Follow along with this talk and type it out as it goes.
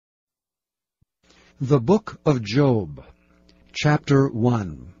The Book of Job, Chapter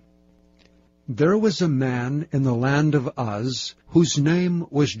 1. There was a man in the land of Uz, whose name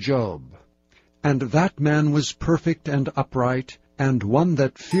was Job. And that man was perfect and upright, and one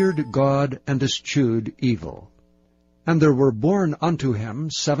that feared God and eschewed evil. And there were born unto him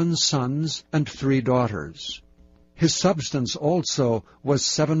 7 sons and 3 daughters. His substance also was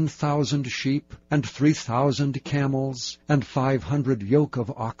 7,000 sheep, and 3,000 camels, and 500 yoke of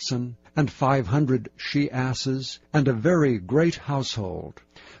oxen, and 500 she-asses, and a very great household,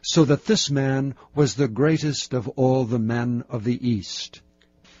 so that this man was the greatest of all the men of the east.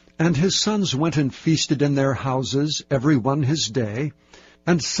 And his sons went and feasted in their houses, every one his day,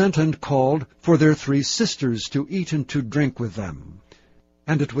 and sent and called for their 3 sisters to eat and to drink with them.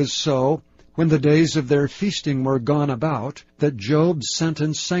 And it was so, when the days of their feasting were gone about, that Job sent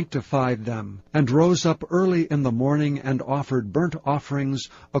and sanctified them, and rose up early in the morning, and offered burnt offerings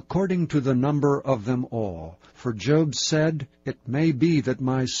according to the number of them all. For Job said, It may be that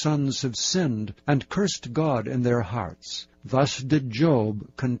my sons have sinned, and cursed God in their hearts. Thus did Job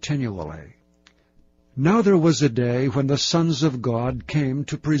continually. Now there was a day when the sons of God came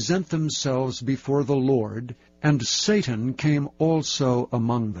to present themselves before the Lord, and Satan came also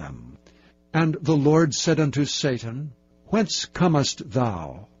among them. And the Lord said unto Satan, Whence comest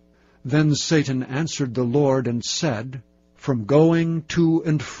thou? Then Satan answered the Lord and said, From going to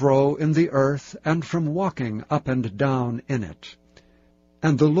and fro in the earth, and from walking up and down in it.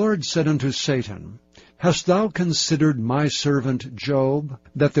 And the Lord said unto Satan, Hast thou considered my servant Job,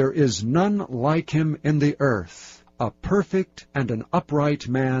 that there is none like him in the earth, a perfect and an upright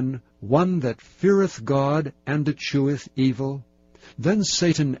man, one that feareth God and escheweth evil? Then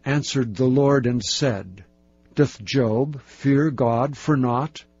Satan answered the Lord and said, Doth Job fear God for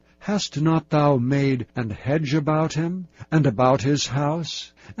naught? Hast not thou made an hedge about him, and about his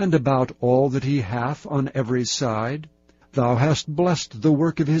house, and about all that he hath on every side? Thou hast blessed the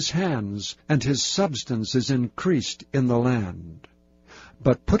work of his hands, and his substance is increased in the land.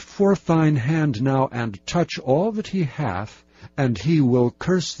 But put forth thine hand now, and touch all that he hath, and he will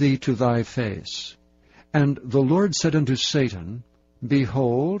curse thee to thy face. And the Lord said unto Satan,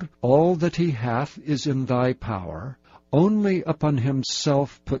 Behold, all that he hath is in thy power, only upon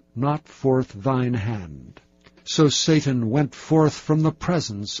himself put not forth thine hand. So Satan went forth from the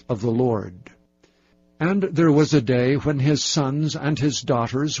presence of the Lord. And there was a day when his sons and his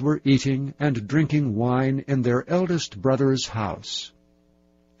daughters were eating and drinking wine in their eldest brother's house.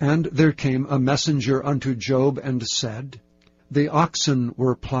 And there came a messenger unto Job and said, The oxen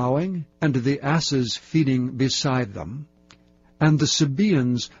were plowing, and the asses feeding beside them. And the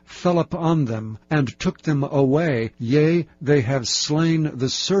Sabaeans fell upon them, and took them away. Yea, they have slain the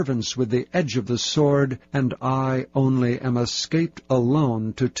servants with the edge of the sword, and I only am escaped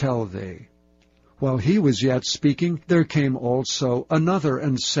alone to tell thee. While he was yet speaking, there came also another,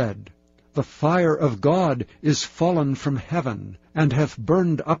 and said, The fire of God is fallen from heaven, and hath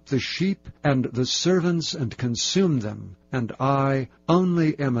burned up the sheep and the servants, and consumed them, and I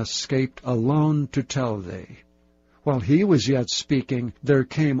only am escaped alone to tell thee. While he was yet speaking, there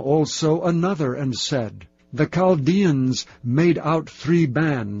came also another, and said, The Chaldeans made out 3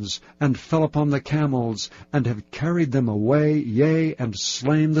 bands, and fell upon the camels, and have carried them away, yea, and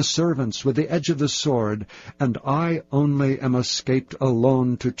slain the servants with the edge of the sword, and I only am escaped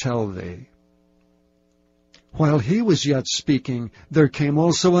alone to tell thee. While he was yet speaking, there came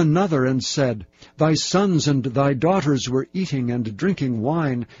also another, and said, Thy sons and thy daughters were eating and drinking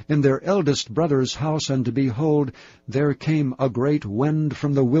wine in their eldest brother's house, and behold, there came a great wind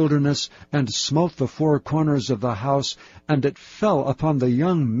from the wilderness, and smote the 4 corners of the house, and it fell upon the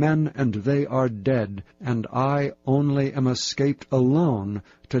young men, and they are dead, and I only am escaped alone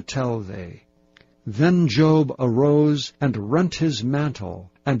to tell thee. Then Job arose, and rent his mantle,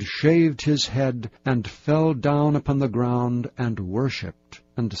 and shaved his head, and fell down upon the ground, and worshipped,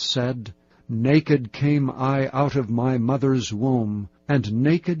 and said, Naked came I out of my mother's womb, and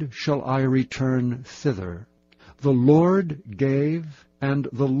naked shall I return thither. The Lord gave, and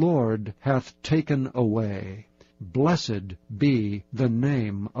the Lord hath taken away. Blessed be the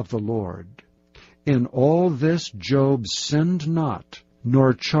name of the Lord. In all this Job sinned not,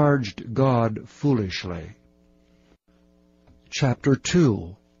 nor charged God foolishly. Chapter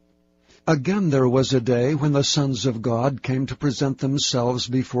 2. Again there was a day when the sons of God came to present themselves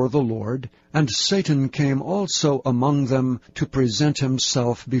before the Lord, and Satan came also among them to present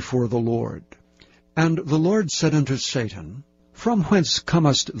himself before the Lord. And the Lord said unto Satan, From whence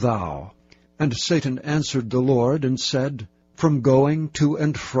comest thou? And Satan answered the Lord, and said, From going to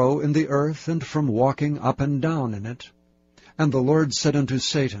and fro in the earth, and from walking up and down in it. And the Lord said unto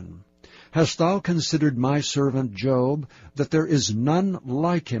Satan, Hast thou considered my servant Job, that there is none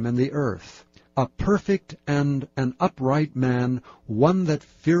like him in the earth, a perfect and an upright man, one that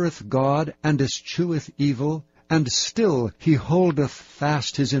feareth God, and escheweth evil, and still he holdeth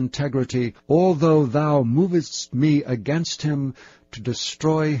fast his integrity, although thou movest me against him to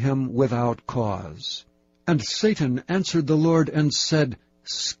destroy him without cause. And Satan answered the Lord and said,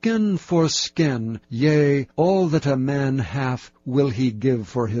 Skin for skin, yea, all that a man hath will he give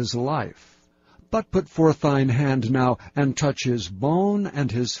for his life. But put forth thine hand now, and touch his bone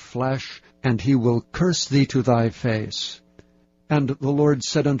and his flesh, and he will curse thee to thy face. And the Lord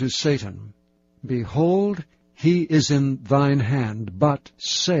said unto Satan, Behold, he is in thine hand, but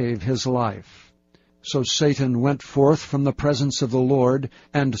save his life. So Satan went forth from the presence of the Lord,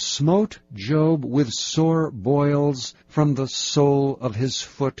 and smote Job with sore boils from the sole of his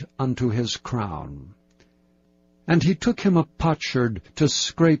foot unto his crown. And he took him a potsherd to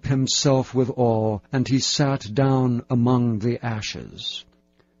scrape himself withal, and he sat down among the ashes.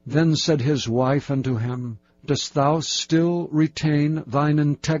 Then said his wife unto him, Dost thou still retain thine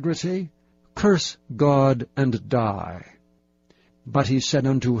integrity? Curse God and die. But he said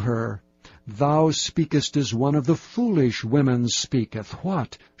unto her, Thou speakest as one of the foolish women speaketh.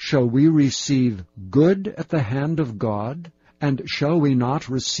 What? Shall we receive good at the hand of God? And shall we not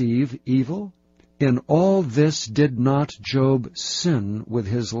receive evil? In all this did not Job sin with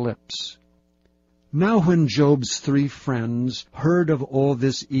his lips. Now when Job's 3 friends heard of all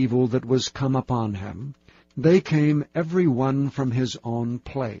this evil that was come upon him, they came every one from his own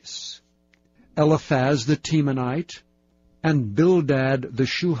place. Eliphaz the Temanite, and Bildad the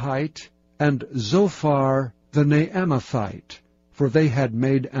Shuhite, and Zophar the Naamathite, for they had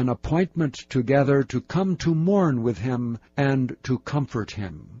made an appointment together to come to mourn with him and to comfort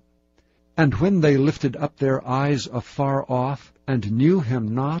him. And when they lifted up their eyes afar off, and knew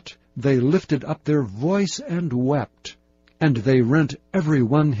him not, they lifted up their voice and wept. And they rent every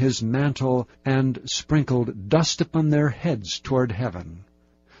one his mantle, and sprinkled dust upon their heads toward heaven.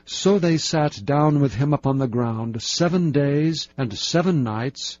 So they sat down with him upon the ground 7 days and 7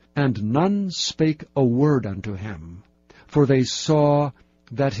 nights, and none spake a word unto him, for they saw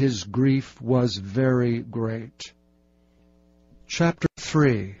that his grief was very great. Chapter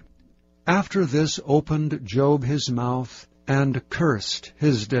 3. After this opened Job his mouth, and cursed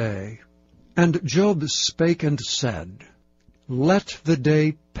his day. And Job spake and said, Let the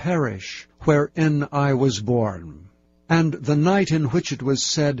day perish wherein I was born, and the night in which it was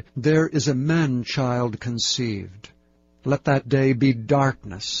said, There is a man-child conceived. Let that day be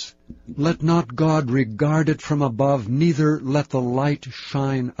darkness. Let not God regard it from above, neither let the light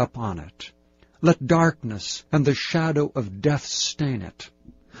shine upon it. Let darkness and the shadow of death stain it.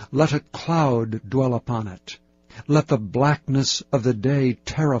 Let a cloud dwell upon it. Let the blackness of the day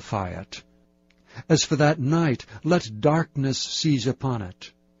terrify it. As for that night, let darkness seize upon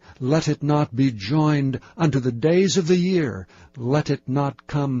it. Let it not be joined unto the days of the year. Let it not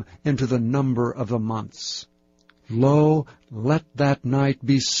come into the number of the months. Lo, let that night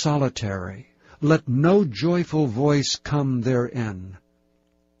be solitary. Let no joyful voice come therein.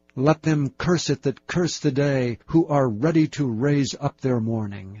 Let them curse it that curse the day, who are ready to raise up their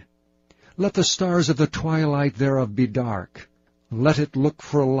mourning. Let the stars of the twilight thereof be dark. Let it look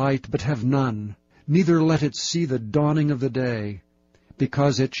for light, but have none. Neither let it see the dawning of the day.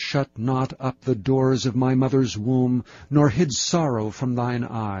 Because it shut not up the doors of my mother's womb, nor hid sorrow from thine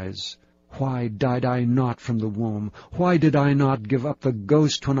eyes. Why died I not from the womb? Why did I not give up the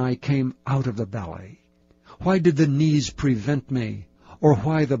ghost when I came out of the belly? Why did the knees prevent me? Or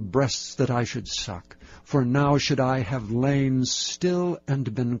why the breasts that I should suck? For now should I have lain still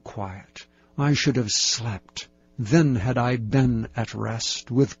and been quiet. I should have slept. Then had I been at rest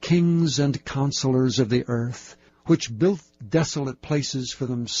with kings and counselors of the earth, which built desolate places for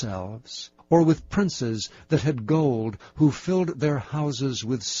themselves, or with princes that had gold, who filled their houses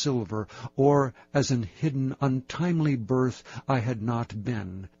with silver, or as an hidden untimely birth I had not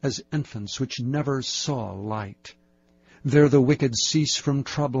been, as infants which never saw light. There the wicked cease from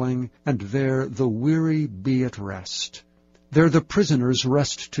troubling, and there the weary be at rest. There the prisoners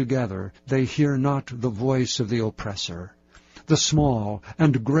rest together, they hear not the voice of the oppressor. The small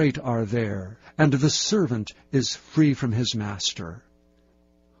and great are there, and the servant is free from his master.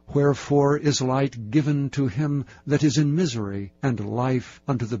 Wherefore is light given to him that is in misery, and life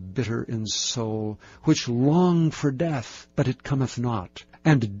unto the bitter in soul, which long for death, but it cometh not,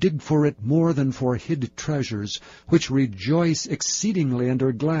 and dig for it more than for hid treasures, which rejoice exceedingly and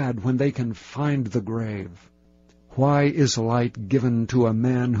are glad when they can find the grave. Why is light given to a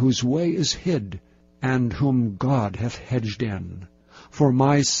man whose way is hid, and whom God hath hedged in? For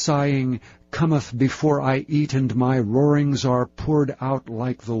my sighing cometh before I eat, and my roarings are poured out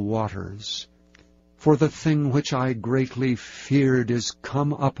like the waters. For the thing which I greatly feared is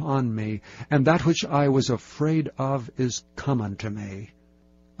come upon me, and that which I was afraid of is come unto me.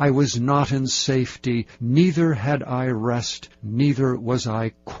 I was not in safety, neither had I rest, neither was I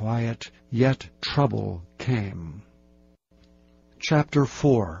quiet, yet trouble came. Chapter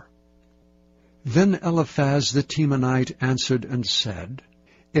 4. Then Eliphaz the Temanite answered and said,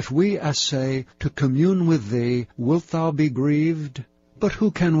 If we essay to commune with thee, wilt thou be grieved? But who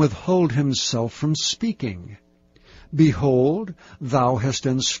can withhold himself from speaking? Behold, thou hast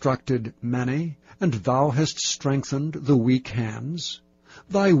instructed many, and thou hast strengthened the weak hands.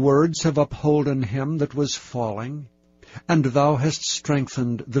 Thy words have upholden him that was falling, and thou hast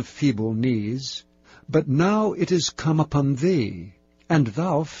strengthened the feeble knees. But now it is come upon thee, and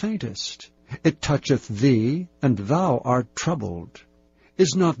thou faintest. It toucheth thee, and thou art troubled.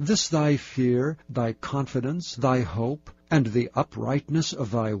 Is not this thy fear, thy confidence, thy hope, and the uprightness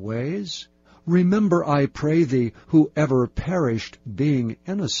of thy ways? Remember, I pray thee, who ever perished being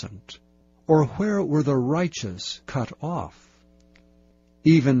innocent, or where were the righteous cut off?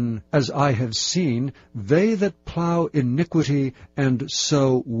 Even as I have seen, they that plow iniquity and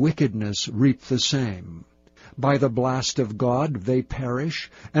sow wickedness reap the same. By the blast of God they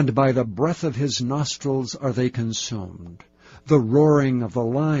perish, and by the breath of his nostrils are they consumed. The roaring of the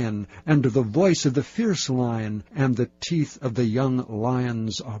lion, and the voice of the fierce lion, and the teeth of the young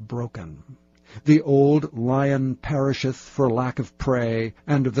lions are broken. The old lion perisheth for lack of prey,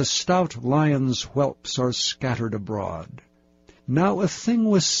 and the stout lion's whelps are scattered abroad. Now a thing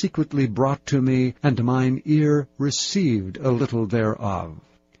was secretly brought to me, and mine ear received a little thereof.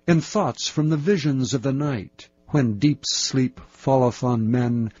 In thoughts from the visions of the night, when deep sleep falleth on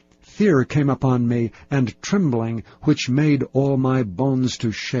men, fear came upon me, and trembling, which made all my bones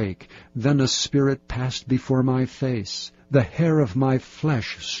to shake. Then a spirit passed before my face. The hair of my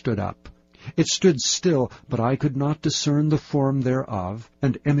flesh stood up. It stood still, but I could not discern the form thereof.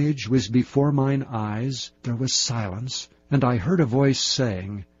 An image was before mine eyes. There was silence, and I heard a voice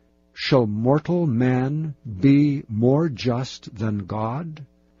saying, Shall mortal man be more just than God?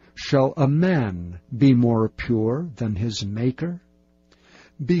 Shall a man be more pure than his Maker?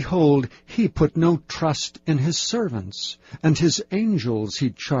 Behold, he put no trust in his servants, and his angels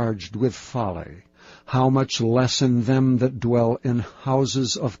he charged with folly. How much less in them that dwell in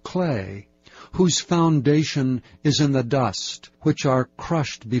houses of clay, whose foundation is in the dust, which are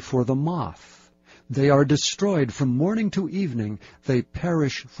crushed before the moth. They are destroyed from morning to evening, they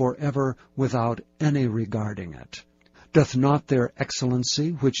perish forever without any regarding it. Doth not their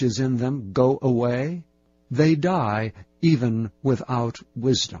excellency which is in them go away? They die even without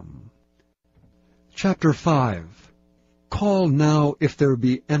wisdom. Chapter 5. Call now if there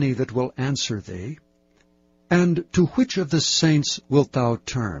be any that will answer thee. And to which of the saints wilt thou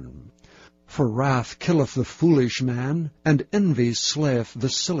turn? For wrath killeth the foolish man, and envy slayeth the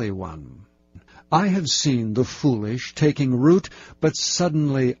silly one. I have seen the foolish taking root, but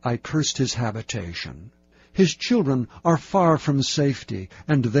suddenly I cursed his habitation. His children are far from safety,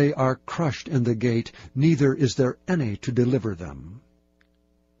 and they are crushed in the gate, neither is there any to deliver them.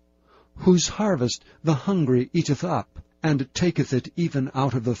 Whose harvest the hungry eateth up, and taketh it even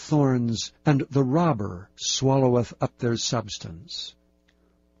out of the thorns, and the robber swalloweth up their substance.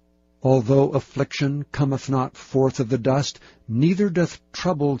 Although affliction cometh not forth of the dust, neither doth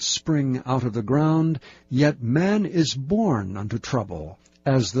trouble spring out of the ground, yet man is born unto trouble,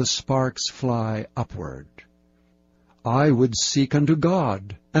 as the sparks fly upward. I would seek unto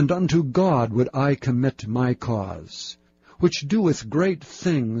God, and unto God would I commit my cause, which doeth great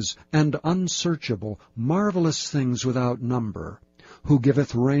things and unsearchable, marvelous things without number, who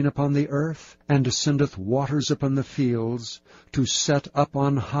giveth rain upon the earth, and sendeth waters upon the fields, to set up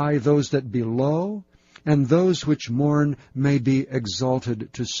on high those that be low, and those which mourn may be exalted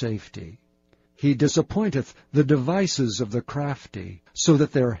to safety. He disappointeth the devices of the crafty, so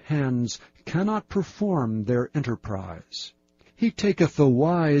that their hands cannot perform their enterprise. He taketh the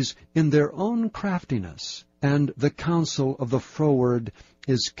wise in their own craftiness, and the counsel of the froward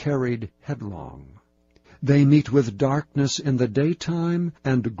is carried headlong. They meet with darkness in the daytime,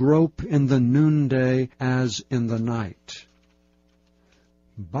 and grope in the noonday as in the night.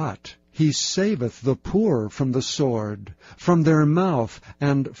 But he saveth the poor from the sword, from their mouth,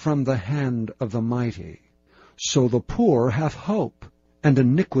 and from the hand of the mighty. So the poor hath hope, and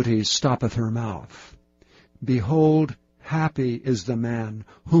iniquity stoppeth her mouth. Behold, happy is the man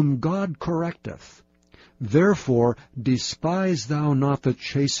whom God correcteth. Therefore despise thou not the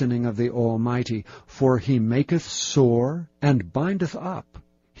chastening of the Almighty, for he maketh sore, and bindeth up.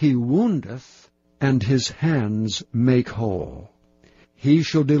 He woundeth, and his hands make whole. He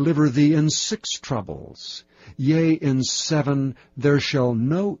shall deliver thee in 6 troubles. Yea, in 7 there shall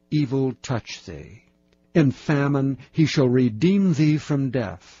no evil touch thee. In famine he shall redeem thee from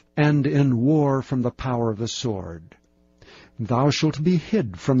death, and in war from the power of the sword. Thou shalt be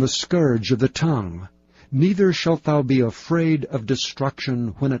hid from the scourge of the tongue, neither shalt thou be afraid of destruction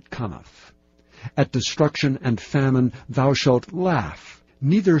when it cometh. At destruction and famine thou shalt laugh,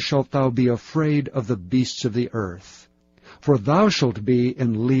 neither shalt thou be afraid of the beasts of the earth. For thou shalt be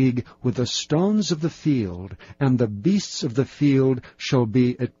in league with the stones of the field, and the beasts of the field shall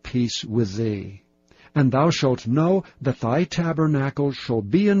be at peace with thee. And thou shalt know that thy tabernacle shall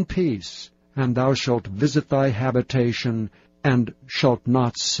be in peace, and thou shalt visit thy habitation, and shalt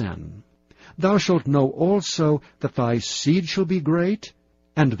not sin. Thou shalt know also that thy seed shall be great,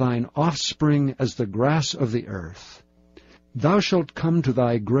 and thine offspring as the grass of the earth. Thou shalt come to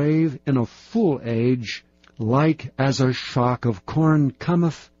thy grave in a full age, like as a shock of corn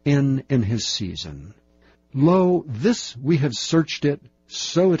cometh in his season. Lo, this we have searched it,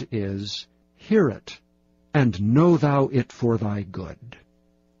 so it is. Hear it, and know thou it for thy good.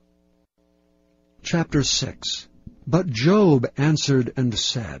 Chapter 6. But Job answered and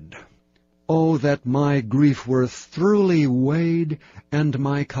said, O that my grief were thoroughly weighed, and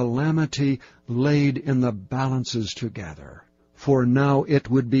my calamity laid in the balances together. For now it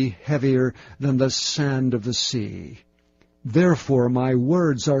would be heavier than the sand of the sea. Therefore my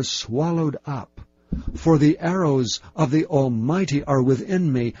words are swallowed up. For the arrows of the Almighty are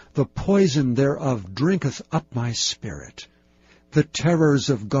within me, the poison thereof drinketh up my spirit. The terrors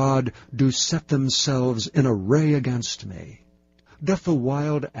of God do set themselves in array against me. Doth the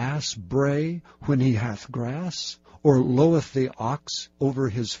wild ass bray when he hath grass, or loweth the ox over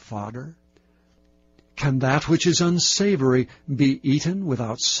his fodder? Can that which is unsavory be eaten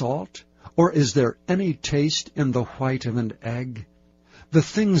without salt? Or is there any taste in the white of an egg? The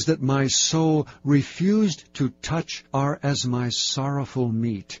things that my soul refused to touch are as my sorrowful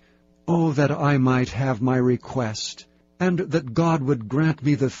meat. Oh, that I might have my request, and that God would grant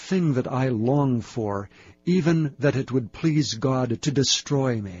me the thing that I long for, even that it would please God to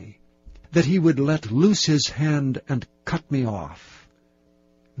destroy me, that he would let loose his hand and cut me off.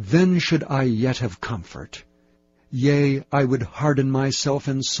 Then should I yet have comfort. Yea, I would harden myself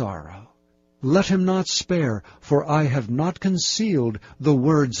in sorrow. Let him not spare, for I have not concealed the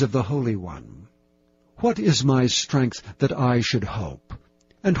words of the Holy One. What is my strength that I should hope?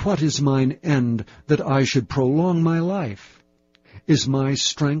 And what is mine end that I should prolong my life? Is my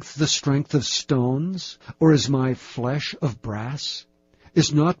strength the strength of stones, or is my flesh of brass?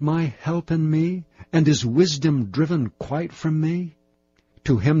 Is not my help in me, and is wisdom driven quite from me?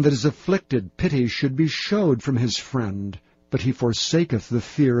 To him that is afflicted pity should be showed from his friend, but he forsaketh the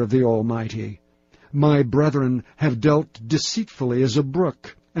fear of the Almighty. My brethren have dealt deceitfully as a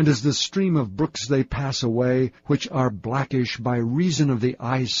brook, and as the stream of brooks they pass away, which are blackish by reason of the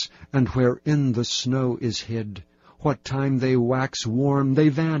ice, and wherein the snow is hid. What time they wax warm, they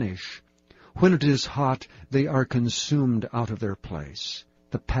vanish. When it is hot, they are consumed out of their place.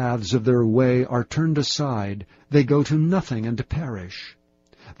 The paths of their way are turned aside, they go to nothing and perish.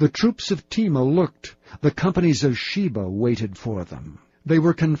 The troops of Tema looked, the companies of Sheba waited for them. They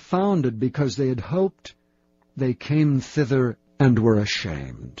were confounded because they had hoped. They came thither and were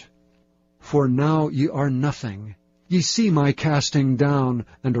ashamed. For now ye are nothing. Ye see my casting down,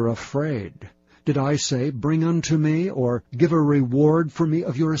 and are afraid. Did I say, Bring unto me, or give a reward for me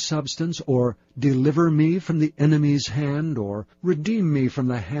of your substance, or deliver me from the enemy's hand, or redeem me from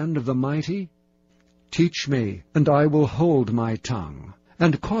the hand of the mighty? Teach me, and I will hold my tongue,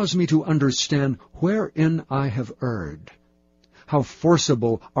 and cause me to understand wherein I have erred. How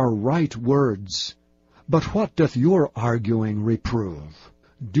forcible are right words! But what doth your arguing reprove?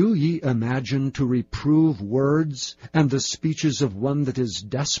 Do ye imagine to reprove words, and the speeches of one that is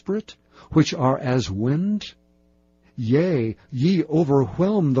desperate, which are as wind? Yea, ye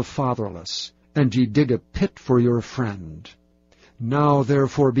overwhelm the fatherless, and ye dig a pit for your friend. Now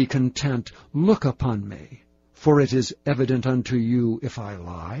therefore be content, look upon me, for it is evident unto you if I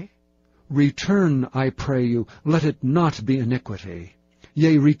lie. Return, I pray you, let it not be iniquity.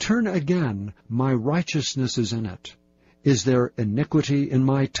 Yea, return again, my righteousness is in it. Is there iniquity in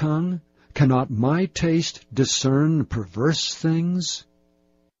my tongue? Cannot my taste discern perverse things?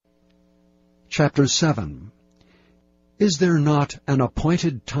 Chapter 7. Is there not an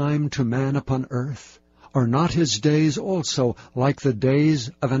appointed time to man upon earth? Are not his days also like the days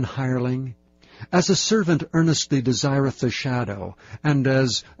of an hireling? As a servant earnestly desireth the shadow, and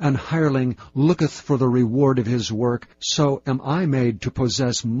as an hireling looketh for the reward of his work, so am I made to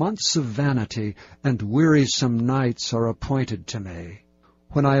possess months of vanity, and wearisome nights are appointed to me.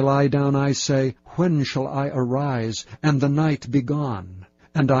 When I lie down, I say, When shall I arise, and the night be gone?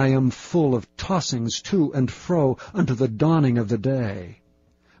 And I am full of tossings to and fro unto the dawning of the day.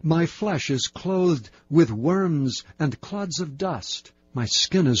 My flesh is clothed with worms and clods of dust. My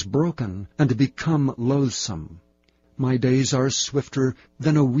skin is broken, and become loathsome. My days are swifter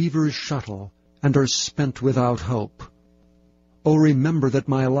than a weaver's shuttle, and are spent without hope. O remember that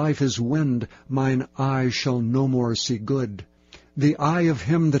my life is wind, mine eye shall no more see good. The eye of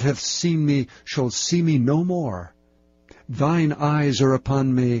him that hath seen me shall see me no more. Thine eyes are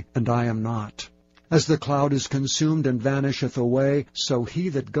upon me, and I am not. As the cloud is consumed and vanisheth away, so he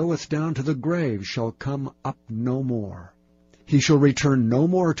that goeth down to the grave shall come up no more. He shall return no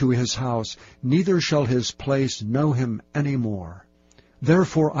more to his house, neither shall his place know him any more.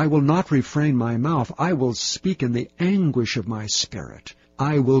 Therefore I will not refrain my mouth, I will speak in the anguish of my spirit.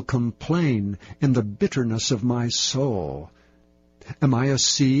 I will complain in the bitterness of my soul. Am I a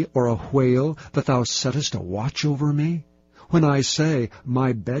sea or a whale, that thou settest a watch over me? When I say,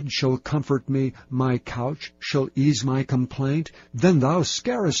 My bed shall comfort me, my couch shall ease my complaint, then thou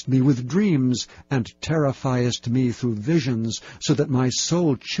scarest me with dreams, and terrifiest me through visions, so that my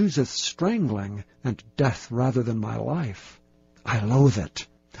soul chooseth strangling, and death rather than my life. I loathe it.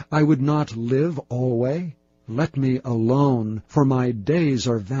 I would not live alway. Let me alone, for my days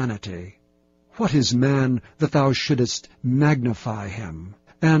are vanity. What is man, that thou shouldest magnify him,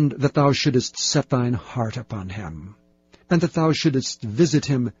 and that thou shouldest set thine heart upon him? And that thou shouldest visit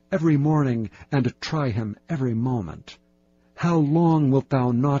him every morning, and try him every moment. How long wilt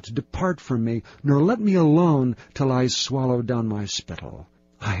thou not depart from me, nor let me alone, till I swallow down my spittle?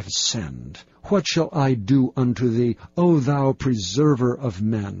 I have sinned. What shall I do unto thee, O thou preserver of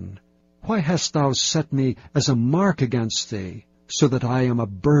men? Why hast thou set me as a mark against thee, so that I am a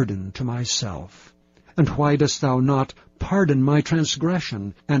burden to myself? And why dost thou not pardon my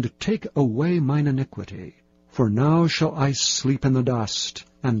transgression, and take away mine iniquity? For now shall I sleep in the dust,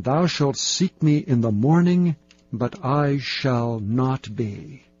 and thou shalt seek me in the morning, but I shall not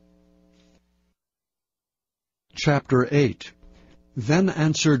be. Chapter 8. Then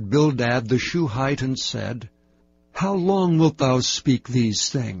answered Bildad the Shuhite, and said, How long wilt thou speak these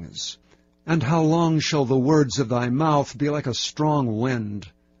things? And how long shall the words of thy mouth be like a strong wind?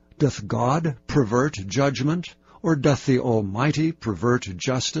 Doth God pervert judgment, or doth the Almighty pervert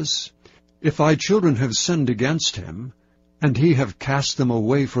justice? If thy children have sinned against him, and he have cast them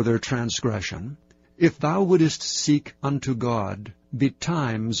away for their transgression, if thou wouldest seek unto God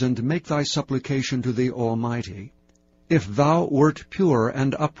betimes, and make thy supplication to the Almighty, if thou wert pure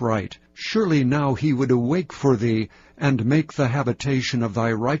and upright, surely now he would awake for thee, and make the habitation of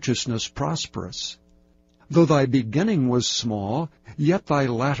thy righteousness prosperous. Though thy beginning was small, yet thy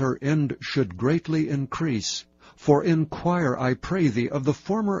latter end should greatly increase. For inquire, I pray thee, of the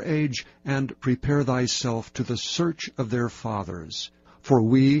former age, and prepare thyself to the search of their fathers. For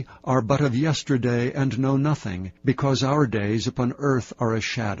we are but of yesterday, and know nothing, because our days upon earth are a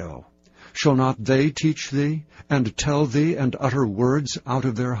shadow. Shall not they teach thee, and tell thee, and utter words out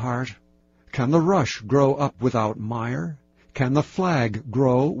of their heart? Can the rush grow up without mire? Can the flag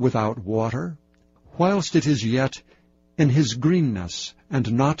grow without water? Whilst it is yet in his greenness,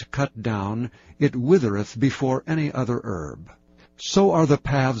 and not cut down, it withereth before any other herb. So are the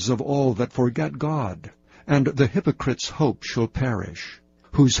paths of all that forget God, and the hypocrite's hope shall perish,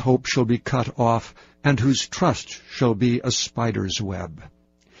 whose hope shall be cut off, and whose trust shall be a spider's web.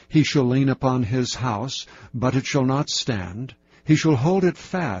 He shall lean upon his house, but it shall not stand. He shall hold it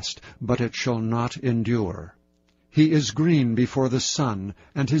fast, but it shall not endure. He is green before the sun,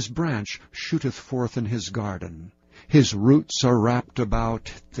 and his branch shooteth forth in his garden. His roots are wrapped about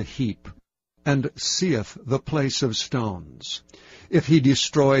the heap, and seeth the place of stones. If he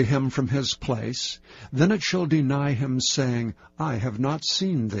destroy him from his place, then it shall deny him, saying, I have not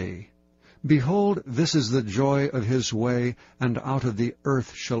seen thee. Behold, this is the joy of his way, and out of the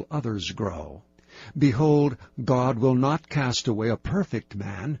earth shall others grow. Behold, God will not cast away a perfect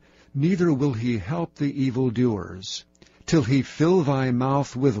man, neither will he help the evildoers, till he fill thy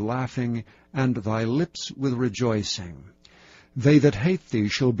mouth with laughing, and thy lips with rejoicing. They that hate thee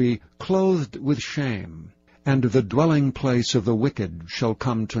shall be clothed with shame, and the dwelling place of the wicked shall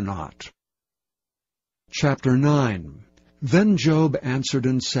come to naught. Chapter 9. Then Job answered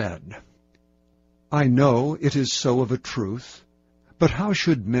and said, I know it is so of a truth, but how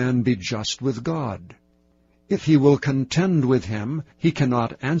should man be just with God? If he will contend with him, he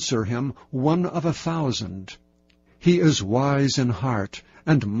cannot answer him 1 of 1,000. He is wise in heart,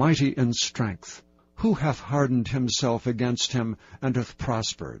 and mighty in strength. Who hath hardened himself against him, and hath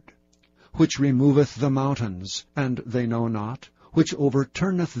prospered? Which removeth the mountains, and they know not? Which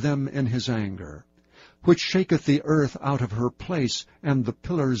overturneth them in his anger? Which shaketh the earth out of her place, and the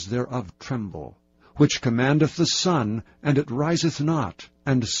pillars thereof tremble? Which commandeth the sun, and it riseth not,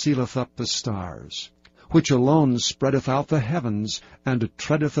 and sealeth up the stars? Which alone spreadeth out the heavens, and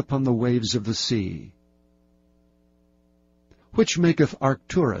treadeth upon the waves of the sea? Which maketh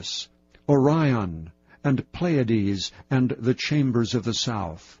Arcturus, Orion, and Pleiades, and the chambers of the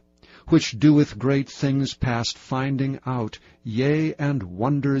south? Which doeth great things past finding out, yea, and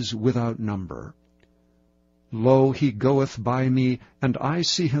wonders without number? Lo, he goeth by me, and I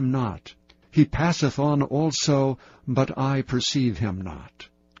see him not. He passeth on also, but I perceive him not.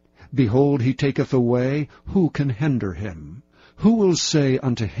 Behold, he taketh away, who can hinder him? Who will say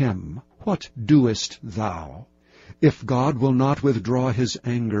unto him, What doest thou? If God will not withdraw his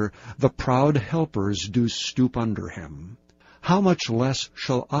anger, the proud helpers do stoop under him. How much less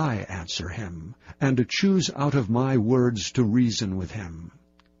shall I answer him, and choose out of my words to reason with him?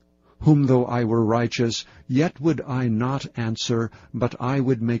 Whom though I were righteous, yet would I not answer, but I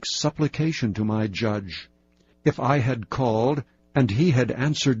would make supplication to my judge. If I had called, and he had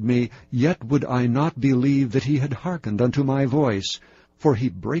answered me, yet would I not believe that he had hearkened unto my voice. For he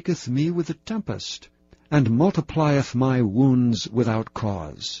breaketh me with a tempest, and multiplieth my wounds without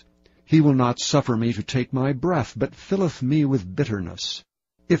cause. He will not suffer me to take my breath, but filleth me with bitterness.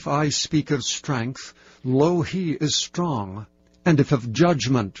 If I speak of strength, lo, he is strong. And if of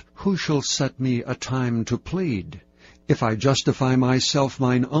judgment, who shall set me a time to plead? If I justify myself,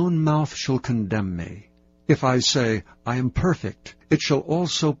 mine own mouth shall condemn me. If I say, I am perfect, it shall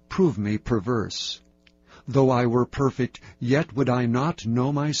also prove me perverse. Though I were perfect, yet would I not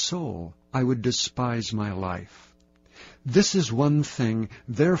know my soul. I would despise my life. This is one thing,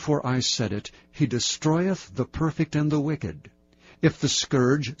 therefore I said it, he destroyeth the perfect and the wicked. If the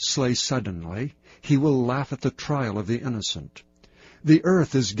scourge slay suddenly, he will laugh at the trial of the innocent. The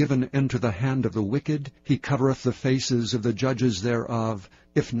earth is given into the hand of the wicked, he covereth the faces of the judges thereof.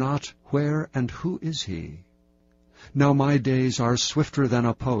 If not, where and who is he? Now my days are swifter than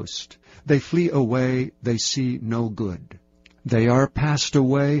a post. They flee away, they see no good. They are passed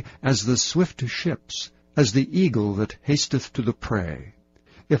away as the swift ships, as the eagle that hasteth to the prey.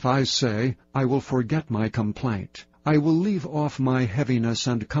 If I say, I will forget my complaint, I will leave off my heaviness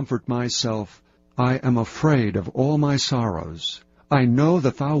and comfort myself, I am afraid of all my sorrows. I know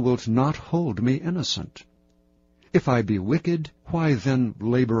that thou wilt not hold me innocent. If I be wicked, why then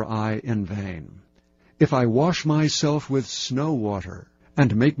labor I in vain? If I wash myself with snow water,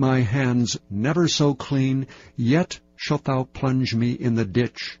 and make my hands never so clean, yet shalt thou plunge me in the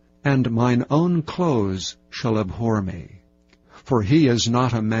ditch, and mine own clothes shall abhor me. For he is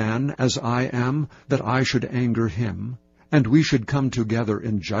not a man, as I am, that I should anger him, and we should come together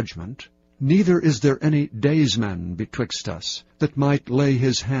in judgment. Neither is there any daysman betwixt us, that might lay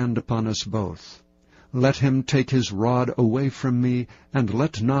his hand upon us both. Let him take his rod away from me, and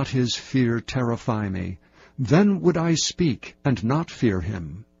let not his fear terrify me. Then would I speak, and not fear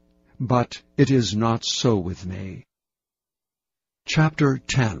him. But it is not so with me. Chapter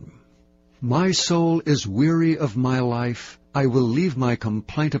 10. My soul is weary of my life. I will leave my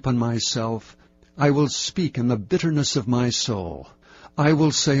complaint upon myself. I will speak in the bitterness of my soul. I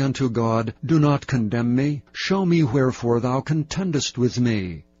will say unto God, Do not condemn me. Show me wherefore thou contendest with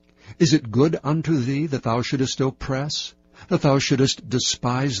me. Is it good unto thee that thou shouldest oppress, that thou shouldest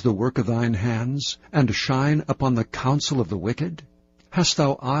despise the work of thine hands, and shine upon the counsel of the wicked? Hast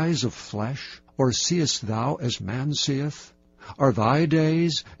thou eyes of flesh, or seest thou as man seeth? Are thy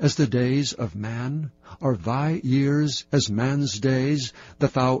days as the days of man? Are thy years as man's days,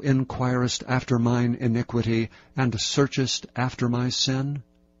 that thou inquirest after mine iniquity, and searchest after my sin?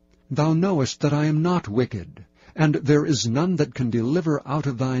 Thou knowest that I am not wicked, and there is none that can deliver out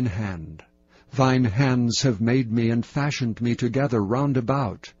of thine hand. Thine hands have made me and fashioned me together round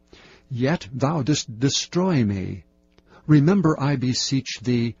about. Yet thou dost destroy me. Remember, I beseech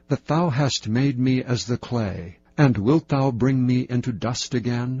thee, that thou hast made me as the clay, and wilt thou bring me into dust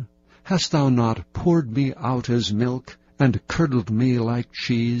again? Hast thou not poured me out as milk, and curdled me like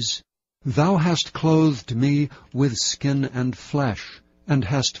cheese? Thou hast clothed me with skin and flesh, and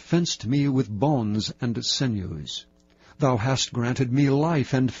hast fenced me with bones and sinews. Thou hast granted me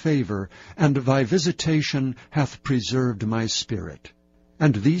life and favor, and thy visitation hath preserved my spirit.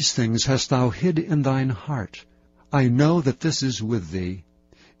 And these things hast thou hid in thine heart. I know that this is with thee.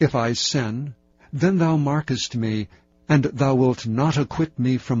 If I sin, Then thou markest me, and thou wilt not acquit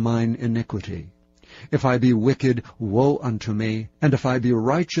me from mine iniquity. If I be wicked, woe unto me, and if I be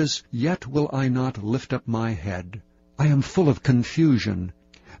righteous, yet will I not lift up my head. I am full of confusion.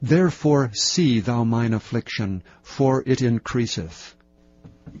 Therefore see thou mine affliction, for it increaseth.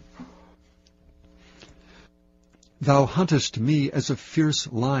 Thou huntest me as a fierce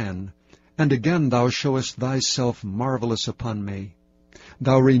lion, and again thou showest thyself marvelous upon me.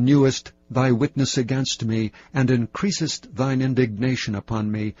 Thou renewest thy witness against me, and increasest thine indignation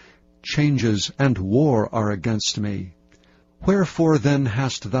upon me. Changes and war are against me. Wherefore then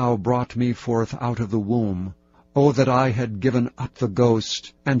hast thou brought me forth out of the womb? O that I had given up the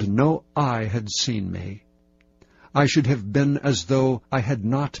ghost, and no eye had seen me. I should have been as though I had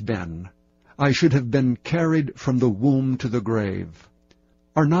not been. I should have been carried from the womb to the grave.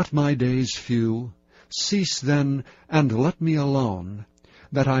 Are not my days few? Cease then, and let me alone,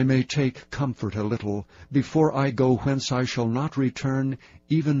 that I may take comfort a little, before I go whence I shall not return,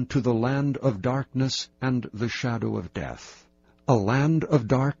 even to the land of darkness and the shadow of death. A land of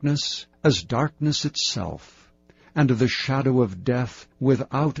darkness, as darkness itself, and the shadow of death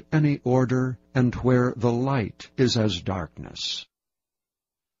without any order, and where the light is as darkness.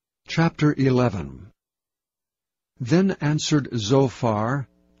 Chapter 11. Then answered Zophar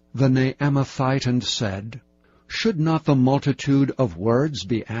the Naamathite and said, Should not the multitude of words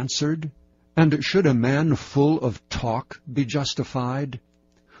be answered? And should a man full of talk be justified?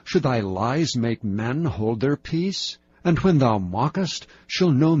 Should thy lies make men hold their peace? And when thou mockest,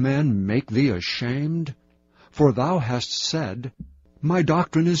 shall no man make thee ashamed? For thou hast said, My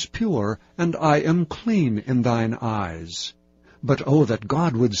doctrine is pure, and I am clean in thine eyes. But oh, that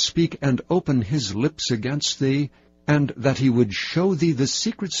God would speak and open his lips against thee, and that he would show thee the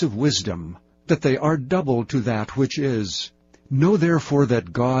secrets of wisdom, that they are double to that which is. Know therefore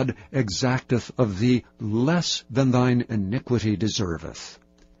that God exacteth of thee less than thine iniquity deserveth.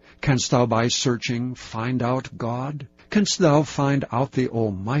 Canst thou by searching find out God? Canst thou find out the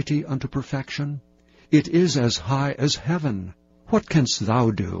Almighty unto perfection? It is as high as heaven. What canst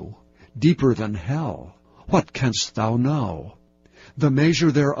thou do? Deeper than hell. What canst thou know? The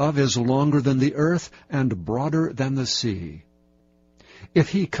measure thereof is longer than the earth, and broader than the sea. If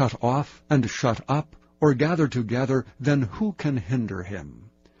he cut off and shut up, or gather together, then who can hinder him?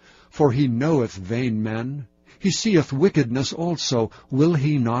 For he knoweth vain men. He seeth wickedness also. Will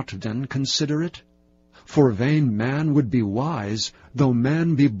he not then consider it? For vain man would be wise, though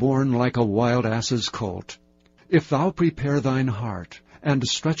man be born like a wild ass's colt. If thou prepare thine heart, and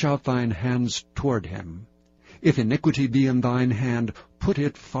stretch out thine hands toward him, if iniquity be in thine hand, put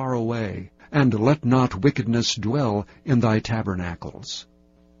it far away, and let not wickedness dwell in thy tabernacles.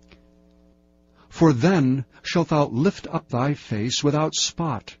 For then shalt thou lift up thy face without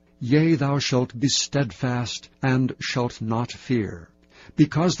spot, yea, thou shalt be steadfast, and shalt not fear,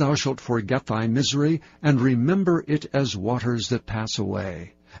 because thou shalt forget thy misery, and remember it as waters that pass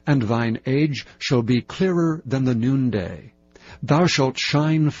away, and thine age shall be clearer than the noonday. Thou shalt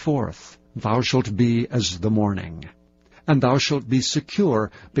shine forth, thou shalt be as the morning. And thou shalt be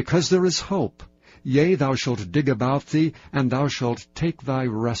secure, because there is hope. Yea, thou shalt dig about thee, and thou shalt take thy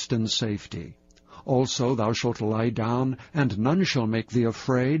rest in safety. Also thou shalt lie down, and none shall make thee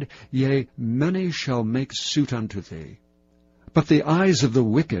afraid. Yea, many shall make suit unto thee. But the eyes of the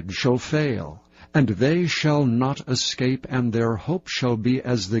wicked shall fail, and they shall not escape, and their hope shall be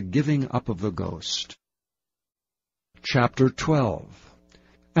as the giving up of the ghost. Chapter 12.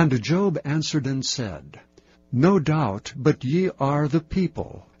 And Job answered and said, No doubt, but ye are the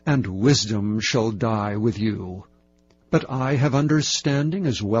people, and wisdom shall die with you. But I have understanding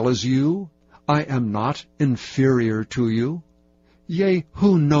as well as you. I am not inferior to you. Yea,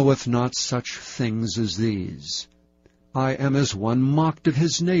 who knoweth not such things as these? I am as one mocked of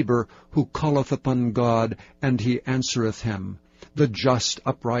his neighbor, who calleth upon God, and he answereth him. The just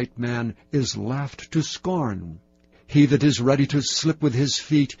upright man is laughed to scorn. He that is ready to slip with his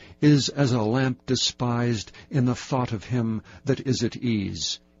feet is as a lamp despised in the thought of him that is at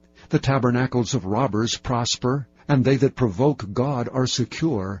ease. The tabernacles of robbers prosper, and they that provoke God are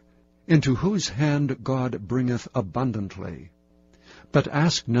secure, into whose hand God bringeth abundantly. But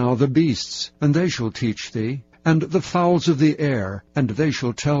ask now the beasts, and they shall teach thee, and the fowls of the air, and they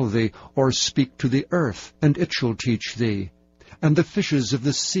shall tell thee, or speak to the earth, and it shall teach thee, and the fishes of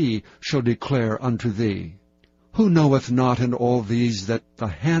the sea shall declare unto thee. Who knoweth not in all these that the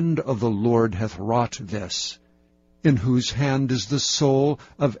hand of the Lord hath wrought this? In whose hand is the soul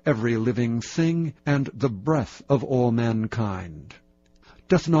of every living thing, and the breath of all mankind?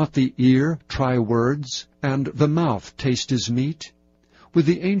 Doth not the ear try words, and the mouth taste his meat? With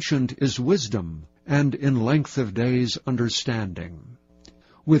the ancient is wisdom, and in length of days understanding.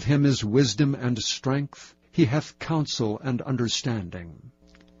 With him is wisdom and strength, he hath counsel and understanding.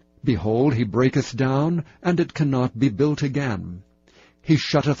 Behold, he breaketh down, and it cannot be built again. He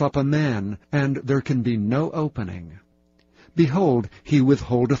shutteth up a man, and there can be no opening. Behold, he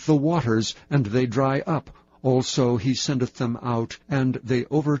withholdeth the waters, and they dry up. Also he sendeth them out, and they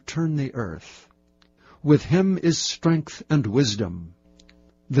overturn the earth. With him is strength and wisdom.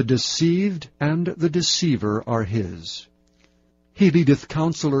 The deceived and the deceiver are his. He leadeth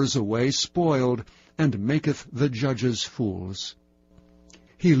counselors away spoiled, and maketh the judges fools.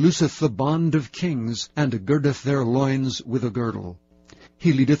 He looseth the bond of kings, and girdeth their loins with a girdle.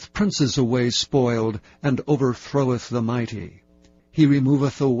 He leadeth princes away spoiled, and overthroweth the mighty. He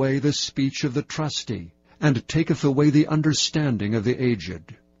removeth away the speech of the trusty, and taketh away the understanding of the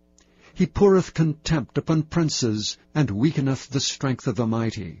aged. He poureth contempt upon princes, and weakeneth the strength of the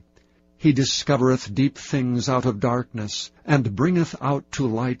mighty. He discovereth deep things out of darkness, and bringeth out to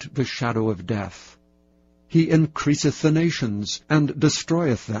light the shadow of death. He increaseth the nations, and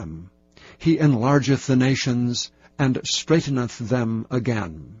destroyeth them. He enlargeth the nations, and straighteneth them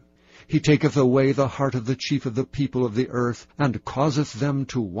again. He taketh away the heart of the chief of the people of the earth, and causeth them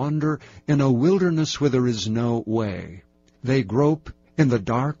to wander in a wilderness where there is no way. They grope in the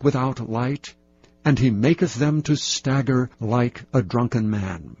dark without light, and he maketh them to stagger like a drunken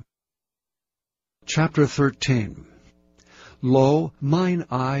man. Chapter 13. Lo, mine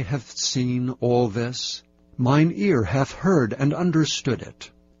eye hath seen all this, mine ear hath heard and understood it.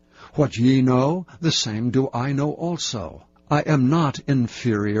 What ye know, the same do I know also. I am not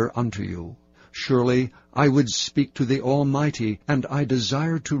inferior unto you. Surely I would speak to the Almighty, and I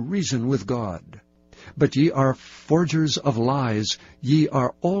desire to reason with God. But ye are forgers of lies, ye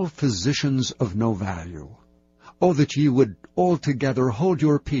are all physicians of no value. O that ye would altogether hold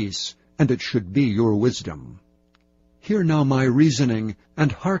your peace, and it should be your wisdom. Hear now my reasoning,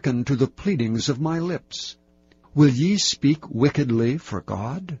 and hearken to the pleadings of my lips. Will ye speak wickedly for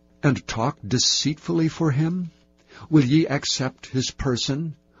God, and talk deceitfully for him? Will ye accept his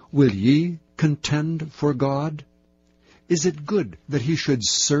person? Will ye contend for God? Is it good that he should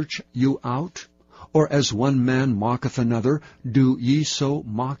search you out? Or as one man mocketh another, do ye so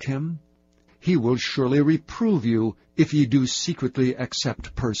mock him? He will surely reprove you, if ye do secretly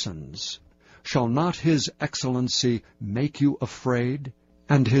accept persons. Shall not his excellency make you afraid,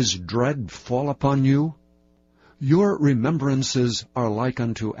 and his dread fall upon you? Your remembrances are like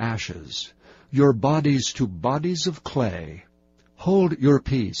unto ashes, your bodies to bodies of clay. Hold your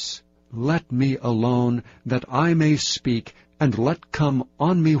peace, let me alone, that I may speak, and let come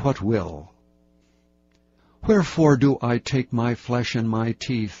on me what will. Wherefore do I take my flesh in my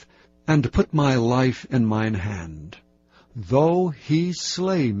teeth, and put my life in mine hand? Though he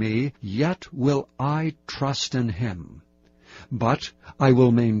slay me, yet will I trust in him. But I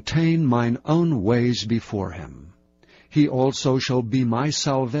will maintain mine own ways before him. He also shall be my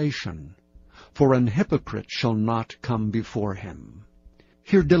salvation, for an hypocrite shall not come before him.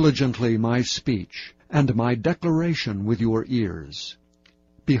 Hear diligently my speech, and my declaration with your ears.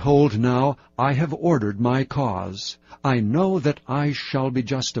 Behold now, I have ordered my cause. I know that I shall be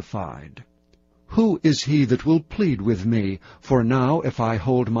justified. Who is he that will plead with me? For now, if I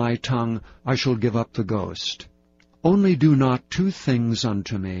hold my tongue, I shall give up the ghost. Only do not two things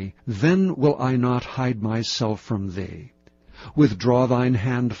unto me, then will I not hide myself from thee. Withdraw thine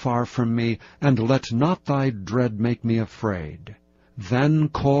hand far from me, and let not thy dread make me afraid. Then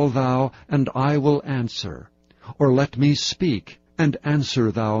call thou, and I will answer. Or let me speak, and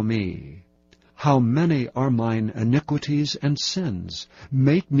answer thou me. How many are mine iniquities and sins?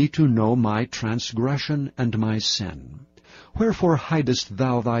 Make me to know my transgression and my sin. Wherefore hidest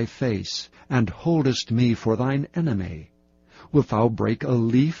thou thy face, and holdest me for thine enemy? Wilt thou break a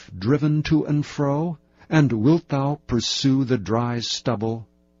leaf driven to and fro? And wilt thou pursue the dry stubble?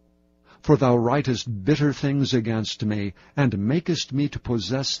 For thou writest bitter things against me, and makest me to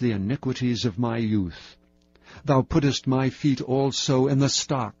possess the iniquities of my youth. Thou puttest my feet also in the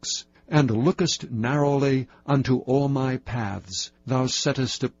stocks, and lookest narrowly unto all my paths. Thou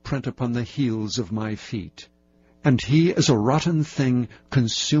settest a print upon the heels of my feet. And he as a rotten thing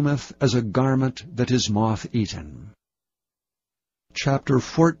consumeth as a garment that is moth-eaten. Chapter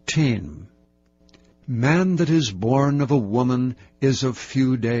 14. Man that is born of a woman is of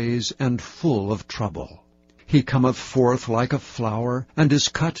few days, and full of trouble. He cometh forth like a flower, and is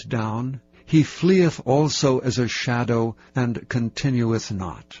cut down. He fleeth also as a shadow, and continueth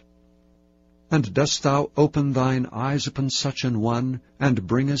not. And dost thou open thine eyes upon such an one, and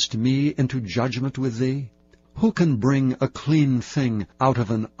bringest me into judgment with thee? Who can bring a clean thing out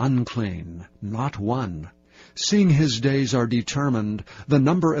of an unclean? Not one. Seeing his days are determined, the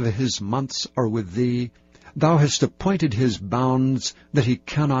number of his months are with thee. Thou hast appointed his bounds, that he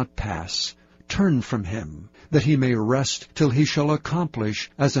cannot pass. Turn from him, that he may rest till he shall accomplish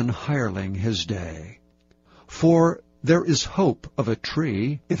as an hireling his day. For there is hope of a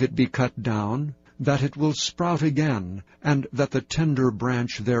tree, if it be cut down, that it will sprout again, and that the tender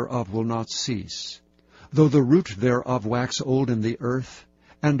branch thereof will not cease. Though the root thereof wax old in the earth,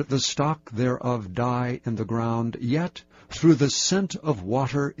 and the stalk thereof die in the ground, yet through the scent of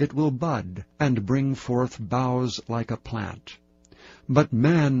water it will bud, and bring forth boughs like a plant. But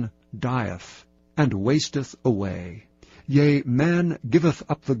man dieth, and wasteth away. Yea, man giveth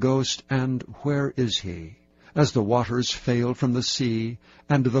up the ghost, and where is he? As the waters fail from the sea,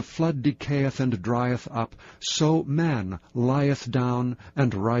 and the flood decayeth and drieth up, so man lieth down,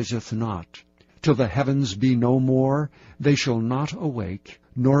 and riseth not. Till the heavens be no more, they shall not awake,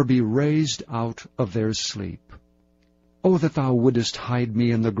 nor be raised out of their sleep. O that thou wouldest hide me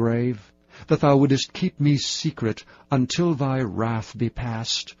in the grave, that thou wouldest keep me secret until thy wrath be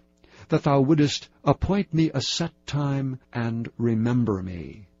past, that thou wouldest appoint me a set time, and remember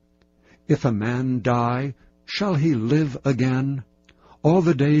me. If a man die, shall he live again? All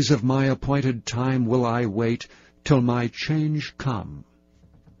the days of my appointed time will I wait, till my change come.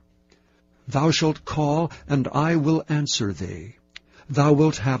 Thou shalt call, and I will answer thee. Thou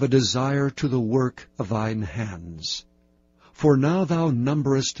wilt have a desire to the work of thine hands. For now thou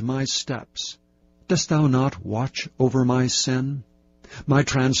numberest my steps. Dost thou not watch over my sin? My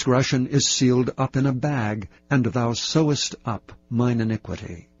transgression is sealed up in a bag, and thou sewest up mine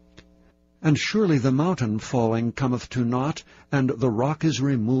iniquity. And surely the mountain falling cometh to naught, and the rock is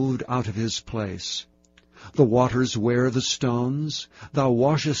removed out of his place. The waters wear the stones. Thou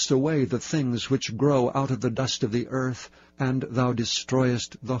washest away the things which grow out of the dust of the earth, and thou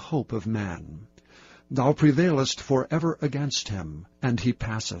destroyest the hope of man. Thou prevailest for ever against him, and he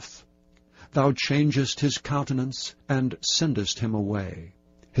passeth. Thou changest his countenance, and sendest him away.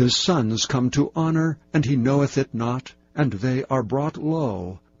 His sons come to honor, and he knoweth it not, and they are brought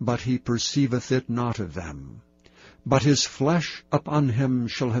low, but he perceiveth it not of them. But his flesh upon him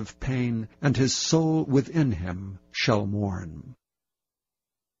shall have pain, and his soul within him shall mourn.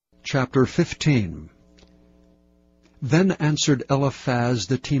 Chapter 15. Then answered Eliphaz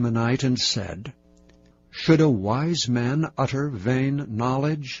the Temanite, and said, Should a wise man utter vain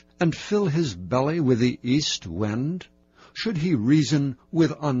knowledge, and fill his belly with the east wind? Should he reason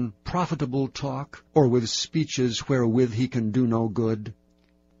with unprofitable talk, or with speeches wherewith he can do no good?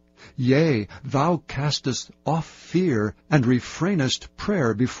 Yea, thou castest off fear, and refrainest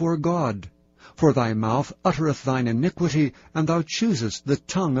prayer before God. For thy mouth uttereth thine iniquity, and thou choosest the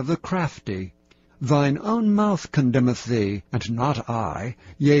tongue of the crafty. Thine own mouth condemneth thee, and not I.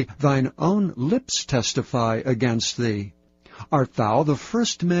 Yea, thine own lips testify against thee. Art thou the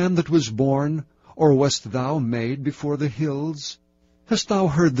first man that was born, or wast thou made before the hills? Hast thou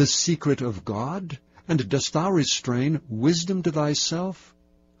heard the secret of God, and dost thou restrain wisdom to thyself?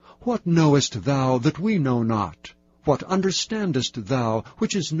 What knowest thou that we know not? What understandest thou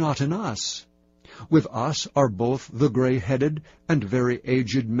which is not in us? With us are both the gray-headed and very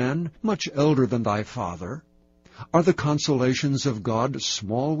aged men, much elder than thy father. Are the consolations of God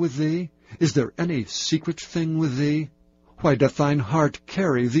small with thee? Is there any secret thing with thee? Why doth thine heart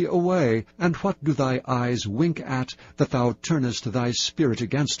carry thee away? And what do thy eyes wink at, that thou turnest thy spirit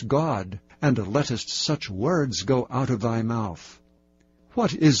against God, and lettest such words go out of thy mouth?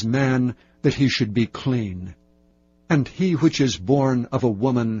 What is man, that he should be clean? And he which is born of a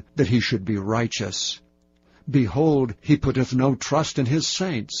woman, that he should be righteous? Behold, he putteth no trust in his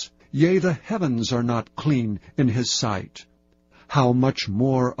saints. Yea, the heavens are not clean in his sight. How much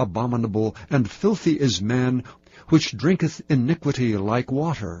more abominable and filthy is man, which drinketh iniquity like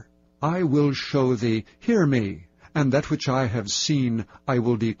water? I will show thee, hear me, and that which I have seen I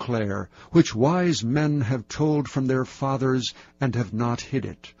will declare, which wise men have told from their fathers, and have not hid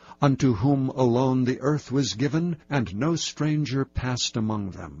it, unto whom alone the earth was given, and no stranger passed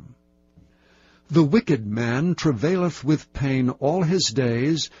among them. The wicked man travaileth with pain all his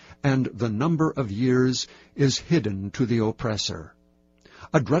days, and the number of years is hidden to the oppressor.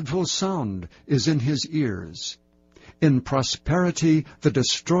 A dreadful sound is in his ears. In prosperity the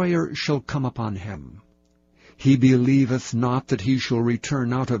destroyer shall come upon him. He believeth not that he shall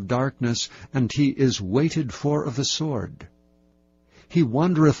return out of darkness, and he is waited for of the sword. He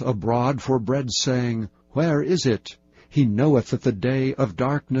wandereth abroad for bread, saying, Where is it? He knoweth that the day of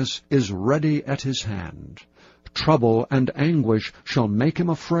darkness is ready at his hand. Trouble and anguish shall make him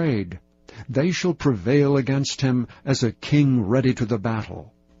afraid. They shall prevail against him as a king ready to the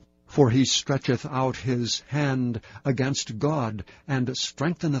battle. For he stretcheth out his hand against God, and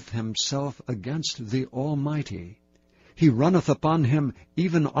strengtheneth himself against the Almighty. He runneth upon him,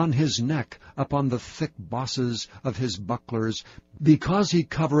 even on his neck, upon the thick bosses of his bucklers, because he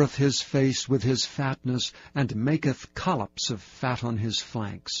covereth his face with his fatness, and maketh collops of fat on his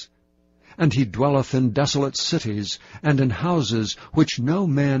flanks. And he dwelleth in desolate cities, and in houses which no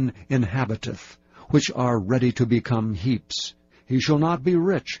man inhabiteth, which are ready to become heaps. He shall not be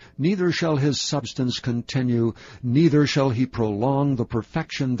rich, neither shall his substance continue, neither shall he prolong the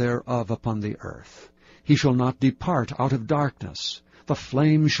perfection thereof upon the earth. He shall not depart out of darkness. The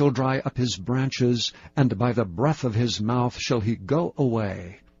flame shall dry up his branches, and by the breath of his mouth shall he go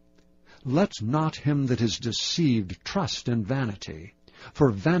away. Let not him that is deceived trust in vanity, for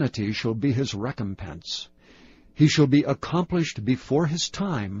vanity shall be his recompense. He shall be accomplished before his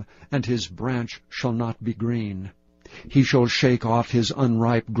time, and his branch shall not be green. He shall shake off his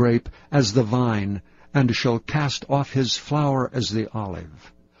unripe grape as the vine, and shall cast off his flower as the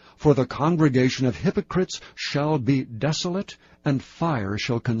olive. For the congregation of hypocrites shall be desolate, and fire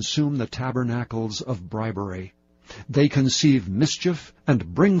shall consume the tabernacles of bribery. They conceive mischief,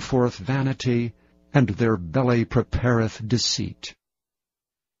 and bring forth vanity, and their belly prepareth deceit.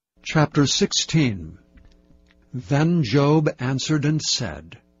 Chapter 16. Then Job answered and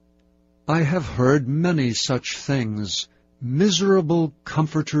said, I have heard many such things. Miserable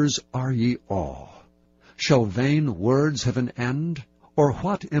comforters are ye all. Shall vain words have an end? Or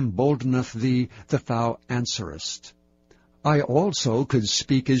what emboldeneth thee that thou answerest? I also could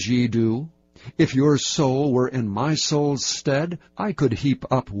speak as ye do. If your soul were in my soul's stead, I could heap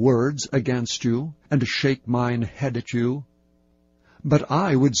up words against you, and shake mine head at you. But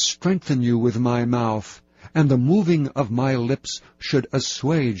I would strengthen you with my mouth, and the moving of my lips should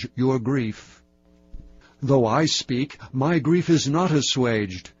assuage your grief. Though I speak, my grief is not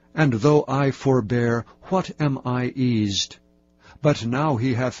assuaged, and though I forbear, what am I eased? But now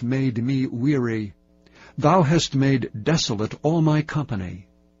he hath made me weary. Thou hast made desolate all my company,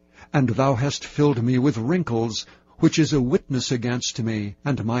 and thou hast filled me with wrinkles, which is a witness against me,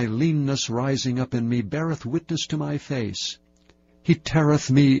 and my leanness rising up in me beareth witness to my face. He teareth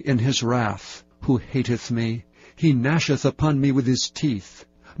me in his wrath, who hateth me. He gnasheth upon me with his teeth.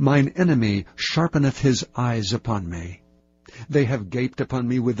 Mine enemy sharpeneth his eyes upon me. They have gaped upon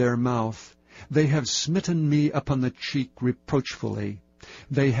me with their mouth. They have smitten me upon the cheek reproachfully.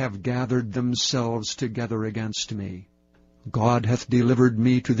 They have gathered themselves together against me. God hath delivered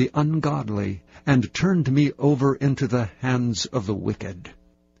me to the ungodly, and turned me over into the hands of the wicked.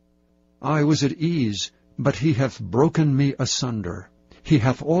 I was at ease, but he hath broken me asunder. He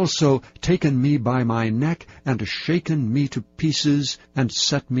hath also taken me by my neck, and shaken me to pieces, and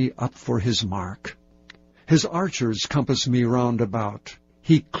set me up for his mark. His archers compass me round about.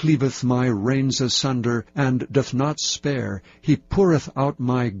 He cleaveth my reins asunder, and doth not spare. He poureth out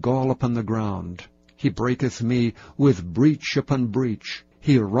my gall upon the ground. He breaketh me with breach upon breach.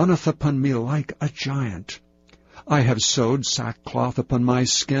 He runneth upon me like a giant. I have sewed sackcloth upon my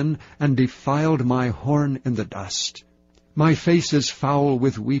skin, and defiled my horn in the dust. My face is foul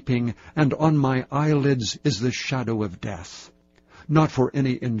with weeping, and on my eyelids is the shadow of death. Not for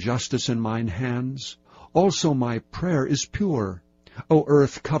any injustice in mine hands. Also my prayer is pure. O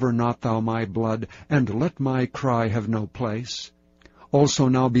earth, cover not thou my blood, and let my cry have no place. Also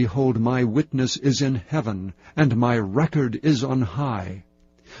now behold, my witness is in heaven, and my record is on high.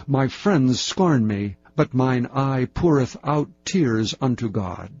 My friends scorn me, but mine eye poureth out tears unto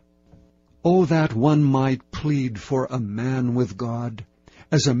God. O that one might plead for a man with God,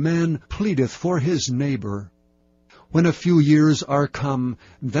 as a man pleadeth for his neighbor. When a few years are come,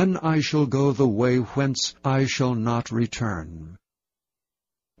 then I shall go the way whence I shall not return.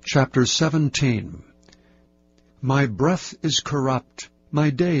 Chapter 17. My breath is corrupt, my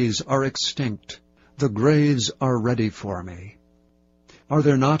days are extinct, the graves are ready for me. Are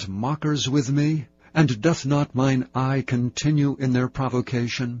there not mockers with me, and doth not mine eye continue in their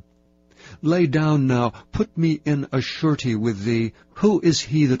provocation? Lay down now, put me in a surety with thee. Who is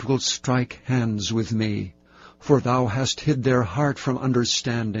he that will strike hands with me? For thou hast hid their heart from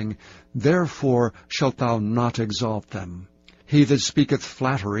understanding, therefore shalt thou not exalt them. He that speaketh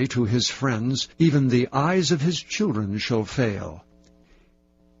flattery to his friends, even the eyes of his children shall fail.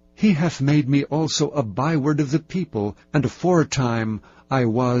 He hath made me also a byword of the people, and aforetime I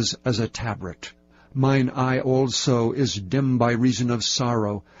was as a tabret. Mine eye also is dim by reason of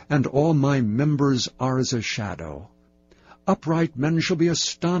sorrow, and all my members are as a shadow. Upright men shall be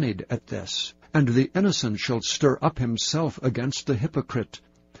astonished at this, and the innocent shall stir up himself against the hypocrite.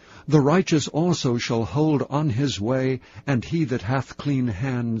 The righteous also shall hold on his way, and he that hath clean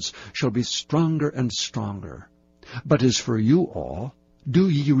hands shall be stronger and stronger. But as for you all, do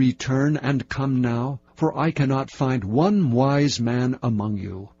ye return and come now, for I cannot find one wise man among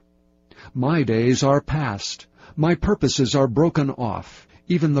you. My days are past, my purposes are broken off,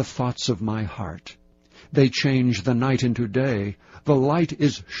 even the thoughts of my heart. They change the night into day, the light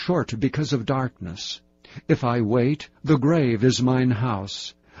is short because of darkness. If I wait, the grave is mine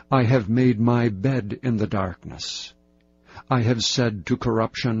house. I have made my bed in the darkness. I have said to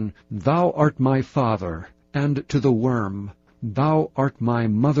corruption, Thou art my father, and to the worm, Thou art my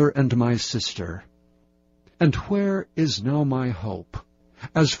mother and my sister. And where is now my hope?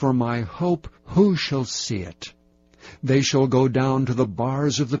 As for my hope, who shall see it? They shall go down to the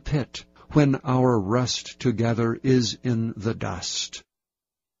bars of the pit, when our rest together is in the dust.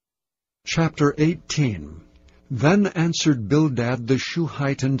 Chapter 18. Then answered Bildad the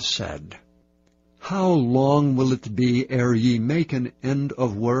Shuhite and said, How long will it be ere ye make an end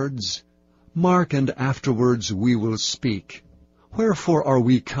of words? Mark, and afterwards we will speak. Wherefore are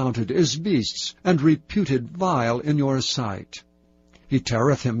we counted as beasts, and reputed vile in your sight? He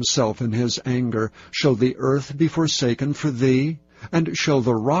teareth himself in his anger. Shall the earth be forsaken for thee? And shall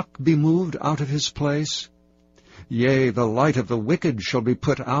the rock be moved out of his place? Yea, the light of the wicked shall be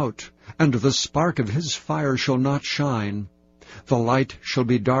put out, and the spark of his fire shall not shine. The light shall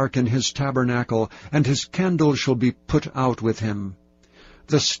be dark in his tabernacle, and his candle shall be put out with him.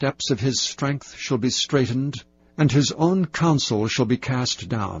 The steps of his strength shall be straitened, and his own counsel shall be cast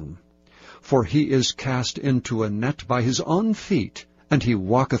down. For he is cast into a net by his own feet, and he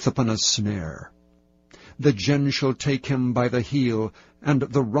walketh upon a snare. The gin shall take him by the heel, and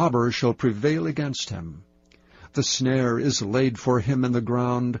the robber shall prevail against him. The snare is laid for him in the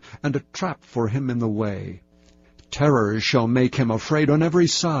ground, and a trap for him in the way. Terror shall make him afraid on every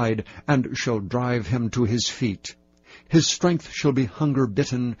side, and shall drive him to his feet. His strength shall be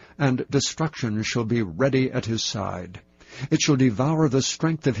hunger-bitten, and destruction shall be ready at his side. It shall devour the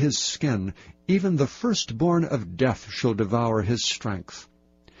strength of his skin, even the firstborn of death shall devour his strength.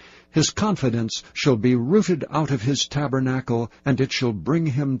 His confidence shall be rooted out of his tabernacle, and it shall bring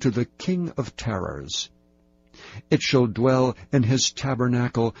him to the king of terrors. It shall dwell in his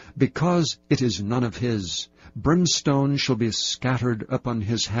tabernacle, because it is none of his. Brimstone shall be scattered upon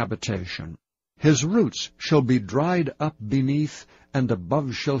his habitation. His roots shall be dried up beneath, and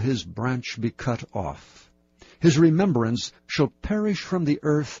above shall his branch be cut off. His remembrance shall perish from the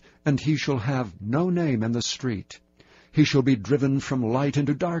earth, and he shall have no name in the street. He shall be driven from light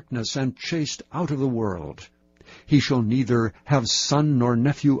into darkness, and chased out of the world. He shall neither have son nor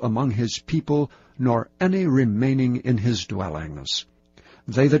nephew among his people, nor any remaining in his dwellings.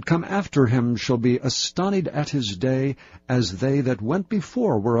 They that come after him shall be astonied at his day, as they that went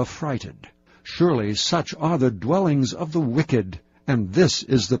before were affrighted. Surely such are the dwellings of the wicked, and this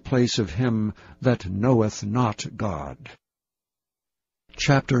is the place of him that knoweth not God.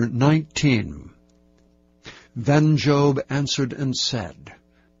 Chapter 19. Then Job answered and said,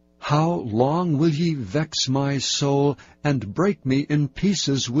 How long will ye vex my soul, and break me in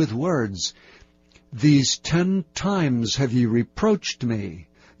pieces with words? These 10 times have ye reproached me.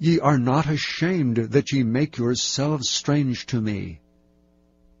 Ye are not ashamed that ye make yourselves strange to me.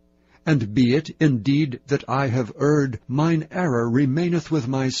 And be it indeed that I have erred, mine error remaineth with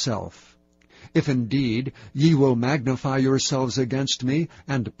myself. If indeed ye will magnify yourselves against me,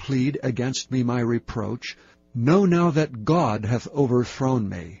 and plead against me my reproach, know now that God hath overthrown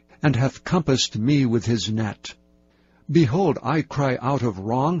me, and hath compassed me with his net. Behold, I cry out of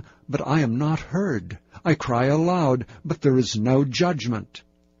wrong, but I am not heard. I cry aloud, but there is no judgment.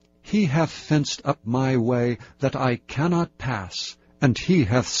 He hath fenced up my way, that I cannot pass, and he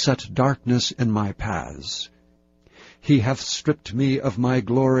hath set darkness in my paths. He hath stripped me of my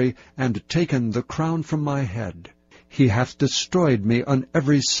glory, and taken the crown from my head. He hath destroyed me on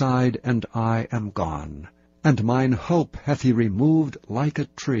every side, and I am gone. And mine hope hath he removed like a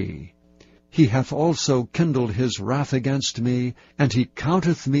tree. He hath also kindled his wrath against me, and he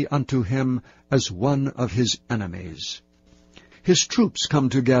counteth me unto him as one of his enemies. His troops come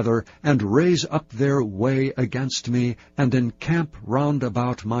together, and raise up their way against me, and encamp round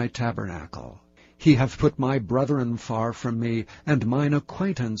about my tabernacle. He hath put my brethren far from me, and mine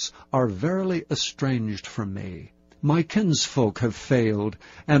acquaintance are verily estranged from me. My kinsfolk have failed,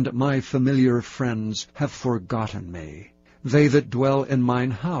 and my familiar friends have forgotten me. They that dwell in mine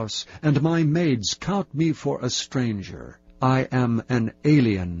house, and my maids count me for a stranger. I am an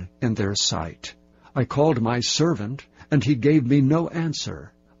alien in their sight. I called my servant, and he gave me no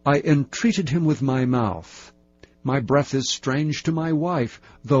answer. I entreated him with my mouth. My breath is strange to my wife,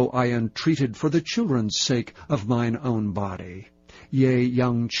 though I entreated for the children's sake of mine own body. Yea,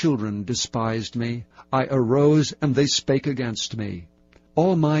 young children despised me. I arose, and they spake against me.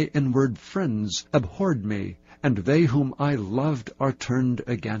 All my inward friends abhorred me, and they whom I loved are turned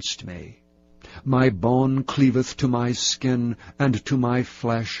against me. My bone cleaveth to my skin, and to my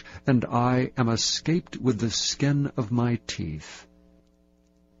flesh, and I am escaped with the skin of my teeth.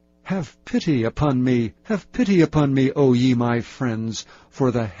 Have pity upon me, O ye my friends,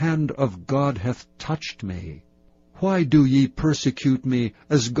 for the hand of God hath touched me. Why do ye persecute me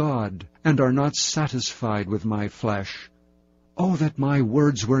as God, and are not satisfied with my flesh? O that my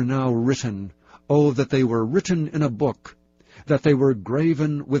words were now written! O that they were written in a book, that they were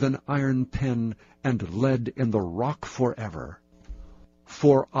graven with an iron pen, and lead in the rock forever.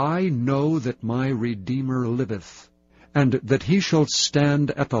 For I know that my Redeemer liveth, and that he shall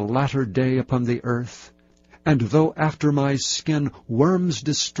stand at the latter day upon the earth. And though after my skin worms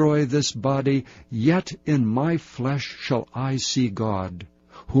destroy this body, yet in my flesh shall I see God,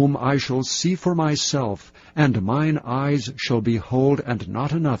 whom I shall see for myself, and mine eyes shall behold and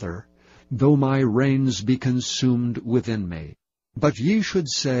not another, though my reins be consumed within me. But ye should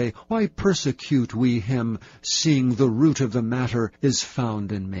say, Why persecute we him, seeing the root of the matter is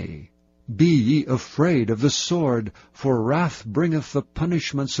found in me? Be ye afraid of the sword, for wrath bringeth the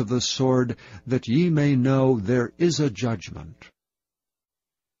punishments of the sword, that ye may know there is a judgment.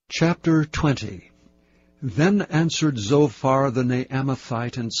 Chapter 20. Then answered Zophar the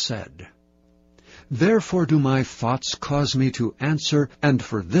Naamathite, and said, Therefore do my thoughts cause me to answer, and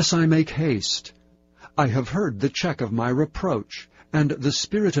for this I make haste. I have heard the check of my reproach, and the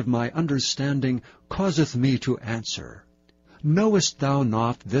spirit of my understanding causeth me to answer. Knowest thou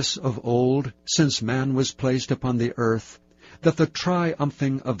not this of old, since man was placed upon the earth, that the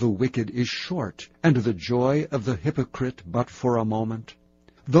triumphing of the wicked is short, and the joy of the hypocrite but for a moment?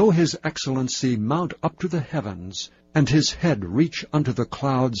 Though his excellency mount up to the heavens, and his head reach unto the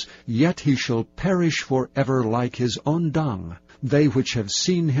clouds, yet he shall perish for ever like his own dung. They which have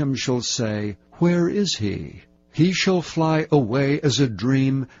seen him shall say, Where is he? He shall fly away as a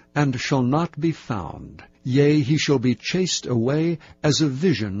dream, and shall not be found. Yea, he shall be chased away as a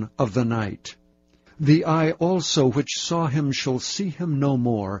vision of the night. The eye also which saw him shall see him no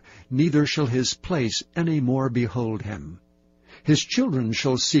more, neither shall his place any more behold him. His children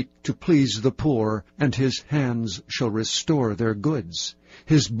shall seek to please the poor, and his hands shall restore their goods.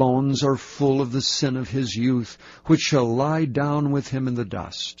 His bones are full of the sin of his youth, which shall lie down with him in the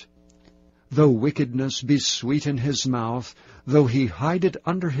dust. Though wickedness be sweet in his mouth, though he hide it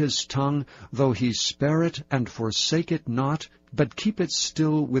under his tongue, though he spare it and forsake it not, but keep it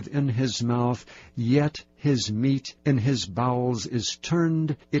still within his mouth, yet his meat in his bowels is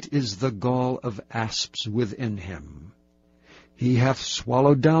turned, it is the gall of asps within him. He hath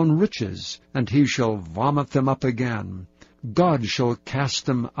swallowed down riches, and he shall vomit them up again. God shall cast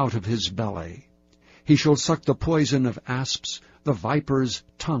them out of his belly. He shall suck the poison of asps, the viper's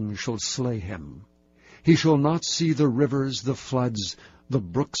tongue shall slay him. He shall not see the rivers, the floods, the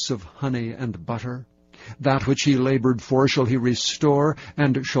brooks of honey and butter. That which he labored for shall he restore,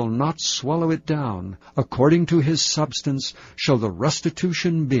 and shall not swallow it down. According to his substance shall the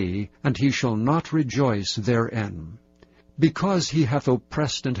restitution be, and he shall not rejoice therein. Because he hath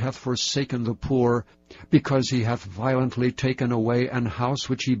oppressed and hath forsaken the poor, because he hath violently taken away an house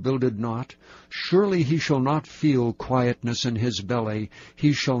which he builded not, surely he shall not feel quietness in his belly,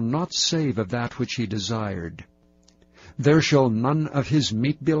 he shall not save of that which he desired. There shall none of his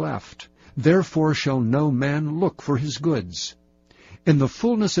meat be left, therefore shall no man look for his goods. In the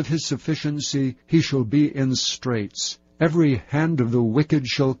fullness of his sufficiency he shall be in straits, every hand of the wicked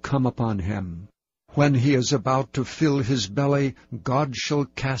shall come upon him. When he is about to fill his belly, God shall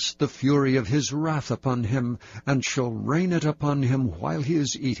cast the fury of his wrath upon him, and shall rain it upon him while he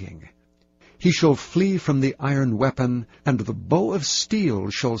is eating. He shall flee from the iron weapon, and the bow of steel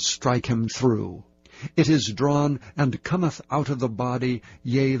shall strike him through. It is drawn, and cometh out of the body,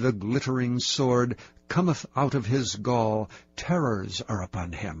 yea, the glittering sword cometh out of his gall, terrors are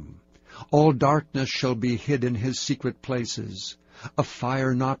upon him. All darkness shall be hid in his secret places. A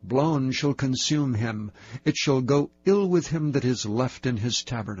fire not blown shall consume him. It shall go ill with him that is left in his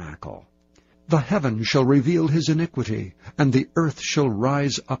tabernacle. The heaven shall reveal his iniquity, and the earth shall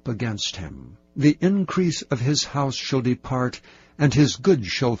rise up against him. The increase of his house shall depart, and his goods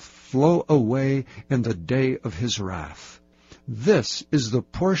shall flow away in the day of his wrath. This is the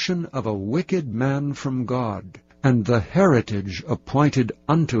portion of a wicked man from God, and the heritage appointed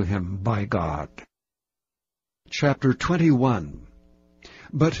unto him by God. Chapter 21.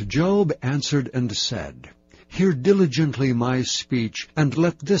 But Job answered and said, Hear diligently my speech, and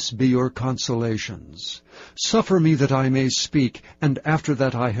let this be your consolations. Suffer me that I may speak, and after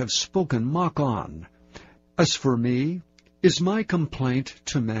that I have spoken, mock on. As for me, is my complaint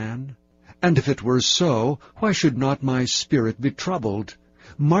to man? And if it were so, why should not my spirit be troubled?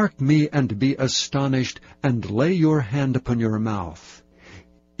 Mark me and be astonished, and lay your hand upon your mouth.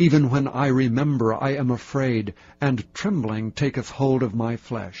 Even when I remember, I am afraid, and trembling taketh hold of my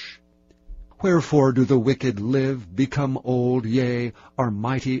flesh. Wherefore do the wicked live, become old, yea, are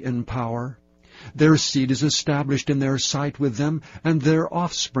mighty in power? Their seed is established in their sight with them, and their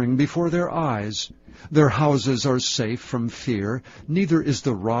offspring before their eyes. Their houses are safe from fear, neither is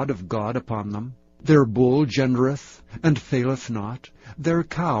the rod of God upon them. Their bull gendereth, and faileth not. Their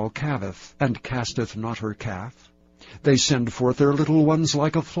cow calveth, and casteth not her calf. They send forth their little ones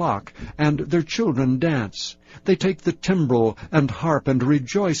like a flock, and their children dance. They take the timbrel and harp, and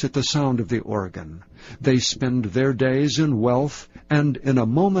rejoice at the sound of the organ. They spend their days in wealth, and in a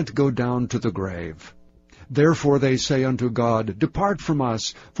moment go down to the grave. Therefore they say unto God, Depart from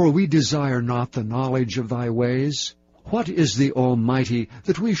us, for we desire not the knowledge of thy ways. What is the Almighty,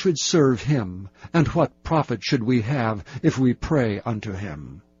 that we should serve him? And what profit should we have, if we pray unto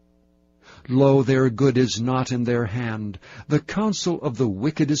him? Lo, their good is not in their hand. The counsel of the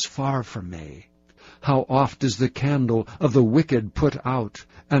wicked is far from me. How oft is the candle of the wicked put out,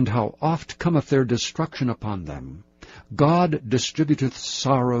 and how oft cometh their destruction upon them. God distributeth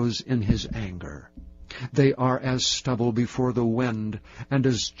sorrows in his anger. They are as stubble before the wind, and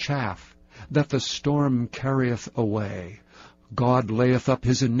as chaff that the storm carrieth away. God layeth up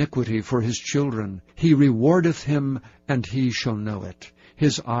his iniquity for his children. He rewardeth him, and he shall know it.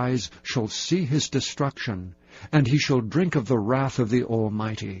 His eyes shall see his destruction, and he shall drink of the wrath of the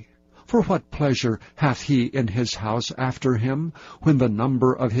Almighty. For what pleasure hath he in his house after him, when the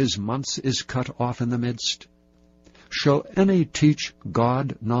number of his months is cut off in the midst? Shall any teach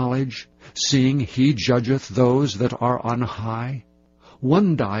God knowledge, seeing he judgeth those that are on high?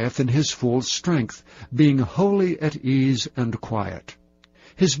 One dieth in his full strength, being wholly at ease and quiet.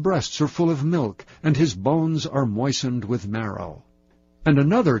 His breasts are full of milk, and his bones are moistened with marrow. And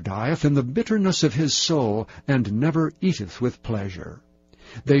another dieth in the bitterness of his soul, and never eateth with pleasure.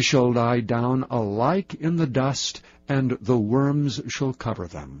 They shall lie down alike in the dust, and the worms shall cover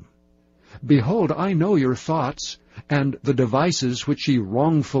them. Behold, I know your thoughts, and the devices which ye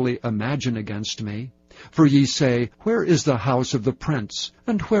wrongfully imagine against me. For ye say, Where is the house of the prince,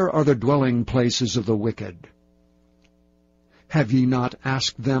 and where are the dwelling places of the wicked? Have ye not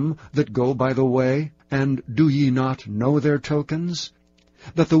asked them that go by the way, and do ye not know their tokens?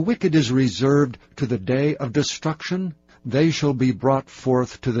 That the wicked is reserved to the day of destruction, they shall be brought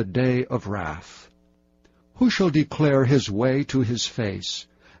forth to the day of wrath. Who shall declare his way to his face,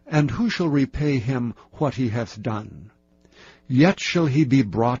 and who shall repay him what he hath done? Yet shall he be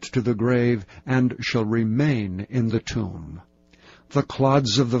brought to the grave, and shall remain in the tomb. The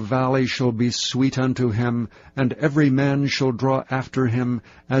clods of the valley shall be sweet unto him, and every man shall draw after him,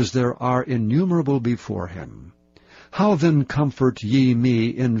 as there are innumerable before him. How then comfort ye me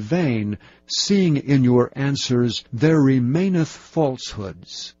in vain, seeing in your answers there remaineth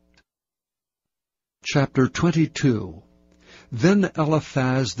falsehoods? Chapter 22. Then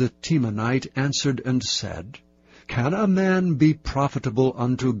Eliphaz the Temanite answered and said, Can a man be profitable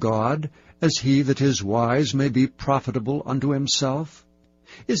unto God, as he that is wise may be profitable unto himself?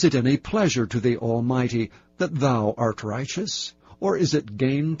 Is it any pleasure to the Almighty that thou art righteous? Or is it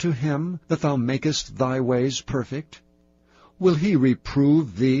gain to him that thou makest thy ways perfect? Will he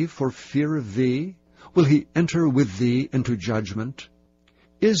reprove thee for fear of thee? Will he enter with thee into judgment?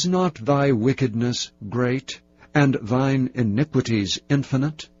 Is not thy wickedness great, and thine iniquities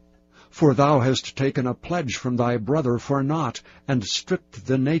infinite? For thou hast taken a pledge from thy brother for naught, and stripped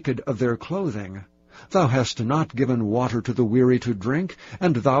the naked of their clothing. Thou hast not given water to the weary to drink,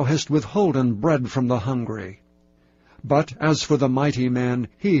 and thou hast withholden bread from the hungry. But as for the mighty man,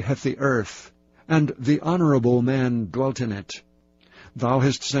 he hath the earth, and the honorable man dwelt in it. Thou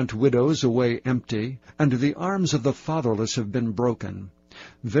hast sent widows away empty, and the arms of the fatherless have been broken.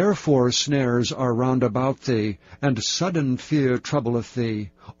 Therefore snares are round about thee, and sudden fear troubleth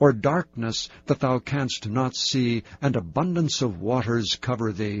thee, or darkness that thou canst not see, and abundance of waters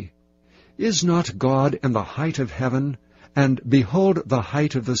cover thee. Is not God in the height of heaven? And behold the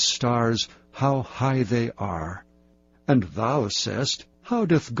height of the stars, how high they are. And thou sayest, How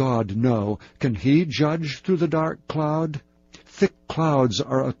doth God know? Can he judge through the dark cloud? Thick clouds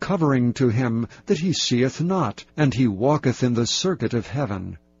are a covering to him that he seeth not, and he walketh in the circuit of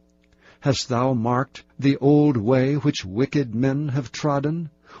heaven. Hast thou marked the old way which wicked men have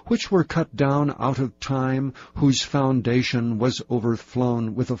trodden? which were cut down out of time, whose foundation was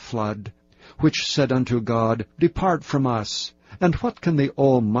overflown with a flood, which said unto God, Depart from us, and what can the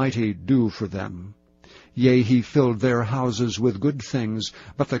Almighty do for them? Yea, he filled their houses with good things,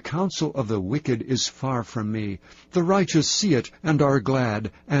 but the counsel of the wicked is far from me. The righteous see it, and are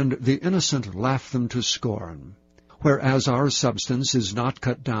glad, and the innocent laugh them to scorn. Whereas our substance is not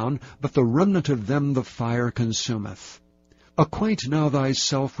cut down, but the remnant of them the fire consumeth. Acquaint now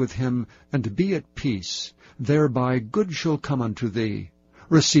thyself with him, and be at peace. Thereby good shall come unto thee.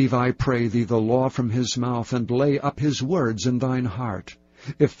 Receive, I pray thee, the law from his mouth, and lay up his words in thine heart.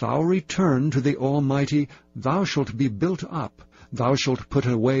 If thou return to the Almighty, thou shalt be built up. Thou shalt put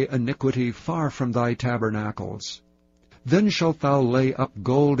away iniquity far from thy tabernacles. Then shalt thou lay up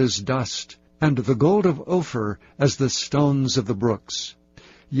gold as dust, and the gold of Ophir as the stones of the brooks.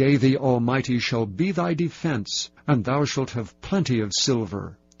 Yea, the Almighty shall be thy defense, and thou shalt have plenty of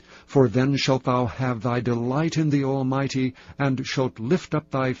silver. For then shalt thou have thy delight in the Almighty, and shalt lift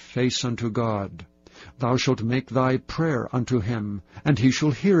up thy face unto God. Thou shalt make thy prayer unto him, and he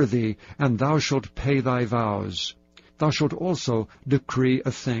shall hear thee, and thou shalt pay thy vows. Thou shalt also decree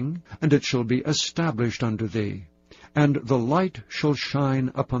a thing, and it shall be established unto thee. And the light shall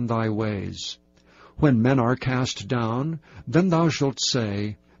shine upon thy ways. When men are cast down, then thou shalt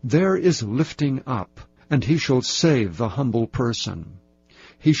say, There is lifting up, and he shall save the humble person.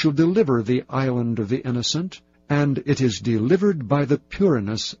 He shall deliver the island of the innocent, and it is delivered by the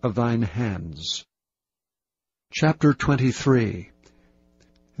pureness of thine hands. Chapter 23.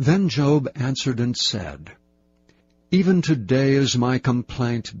 Then Job answered and said, Even today is my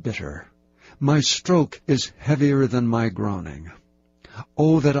complaint bitter. My stroke is heavier than my groaning.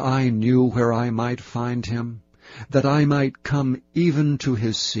 O that I knew where I might find him, that I might come even to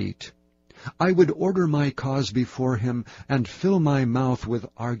his seat. I would order my cause before him, and fill my mouth with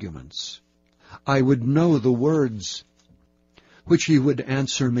arguments. I would know the words which he would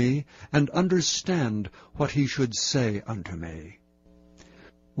answer me, and understand what he should say unto me.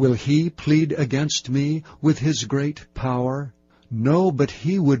 Will he plead against me with his great power? No, but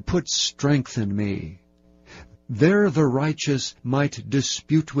he would put strength in me. There the righteous might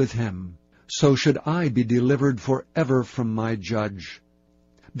dispute with him. So should I be delivered forever from my judge.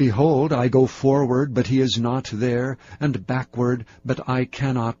 Behold, I go forward, but he is not there, and backward, but I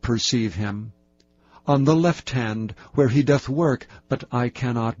cannot perceive him. On the left hand, where he doth work, but I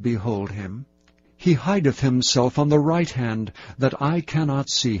cannot behold him. He hideth himself on the right hand, that I cannot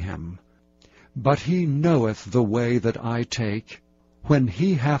see him. But he knoweth the way that I take. When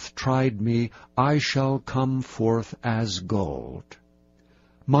he hath tried me, I shall come forth as gold.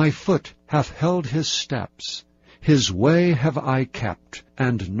 My foot hath held his steps. His way have I kept,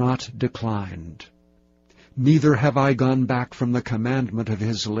 and not declined. Neither have I gone back from the commandment of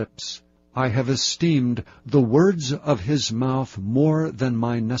his lips. I have esteemed the words of his mouth more than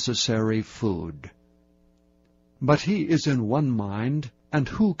my necessary food. But he is in one mind, and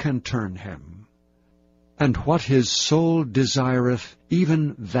who can turn him? And what his soul desireth,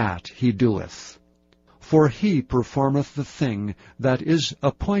 even that he doeth. For he performeth the thing that is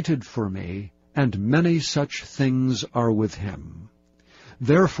appointed for me, and many such things are with him.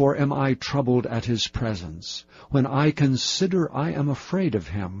 Therefore am I troubled at his presence. When I consider, I am afraid of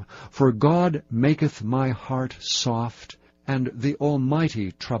him. For God maketh my heart soft, and the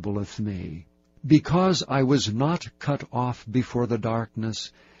Almighty troubleth me. Because I was not cut off before the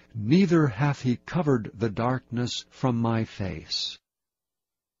darkness, neither hath he covered the darkness from my face.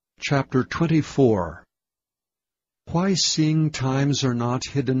 Chapter 24. Why seeing times are not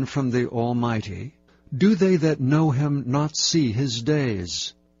hidden from the Almighty? Do they that know him not see his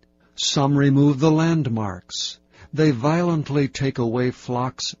days? Some remove the landmarks. They violently take away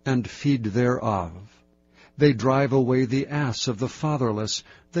flocks and feed thereof. They drive away the ass of the fatherless.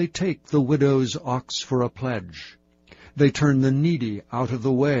 They take the widow's ox for a pledge. They turn the needy out of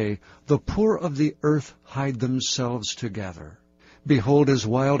the way. The poor of the earth hide themselves together. Behold, as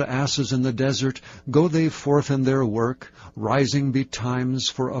wild asses in the desert, go they forth in their work, rising betimes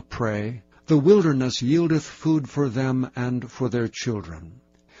for a prey. The wilderness yieldeth food for them and for their children.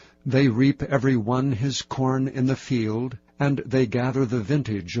 They reap every one his corn in the field, and they gather the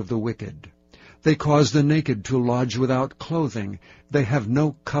vintage of the wicked. They cause the naked to lodge without clothing. They have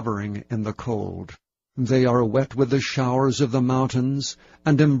no covering in the cold. They are wet with the showers of the mountains,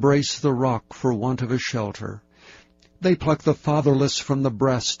 and embrace the rock for want of a shelter. They pluck the fatherless from the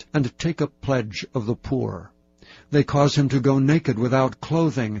breast, and take a pledge of the poor. They cause him to go naked without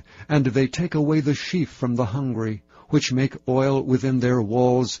clothing, and they take away the sheaf from the hungry, which make oil within their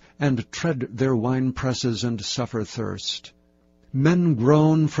walls, and tread their winepresses, and suffer thirst. Men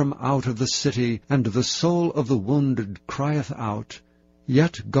groan from out of the city, and the soul of the wounded crieth out.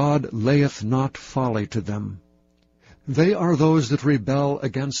 Yet God layeth not folly to them. They are those that rebel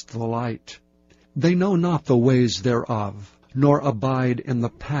against the light. They know not the ways thereof, nor abide in the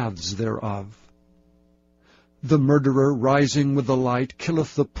paths thereof. The murderer rising with the light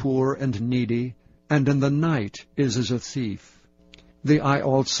killeth the poor and needy, and in the night is as a thief. The eye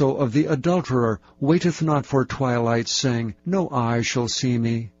also of the adulterer waiteth not for twilight, saying, No eye shall see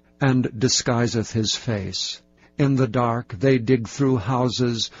me, and disguiseth his face. In the dark they dig through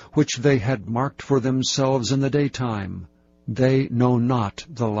houses, which they had marked for themselves in the daytime. They know not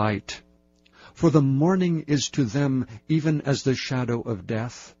the light. For the morning is to them even as the shadow of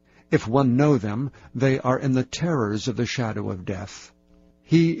death. If one know them, they are in the terrors of the shadow of death.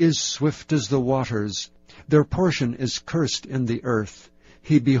 He is swift as the waters. Their portion is cursed in the earth.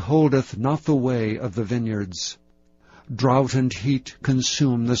 He beholdeth not the way of the vineyards. Drought and heat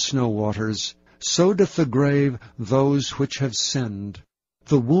consume the snow waters. So doth the grave those which have sinned.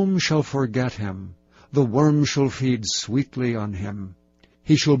 The womb shall forget him. The worm shall feed sweetly on him.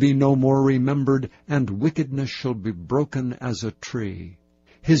 He shall be no more remembered, and wickedness shall be broken as a tree.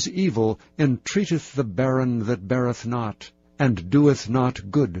 His evil entreateth the barren that beareth not, and doeth not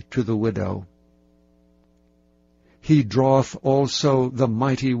good to the widow. He draweth also the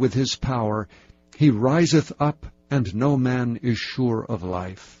mighty with his power. He riseth up, and no man is sure of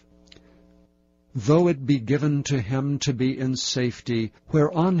life. Though it be given to him to be in safety,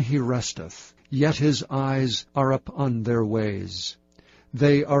 whereon he resteth, yet his eyes are upon their ways.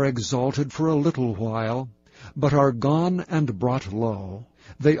 They are exalted for a little while, but are gone and brought low.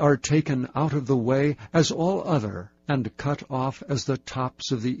 They are taken out of the way as all other, and cut off as the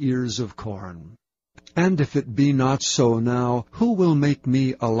tops of the ears of corn. And if it be not so now, who will make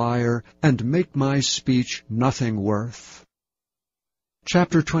me a liar, and make my speech nothing worth?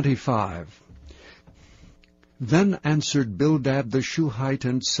 Chapter 25. Then answered Bildad the Shuhite,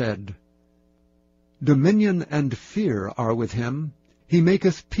 and said, Dominion and fear are with him. He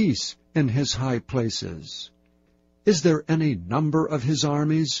maketh peace in his high places. Is there any number of his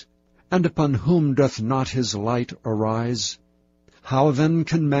armies? And upon whom doth not his light arise? How then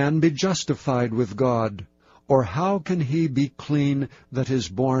can man be justified with God? Or how can he be clean that is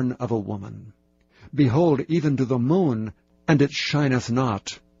born of a woman? Behold, even to the moon, and it shineth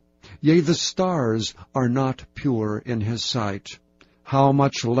not. Yea, the stars are not pure in his sight. How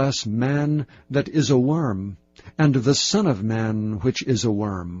much less man that is a worm, and the Son of Man which is a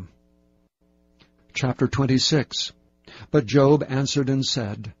worm? Chapter 26. But Job answered and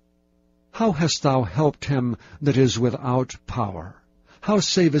said, How hast thou helped him that is without power? How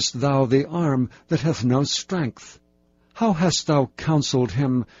savest thou the arm that hath no strength? How hast thou counselled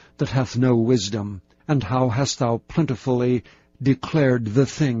him that hath no wisdom? And how hast thou plentifully declared the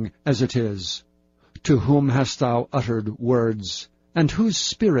thing as it is? To whom hast thou uttered words? And whose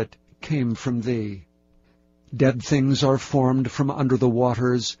spirit came from thee? Dead things are formed from under the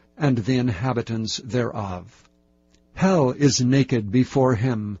waters, and the inhabitants thereof. Hell is naked before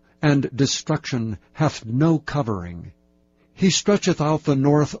him, and destruction hath no covering. He stretcheth out the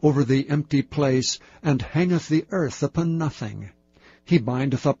north over the empty place, and hangeth the earth upon nothing. He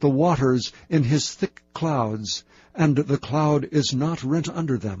bindeth up the waters in his thick clouds, and the cloud is not rent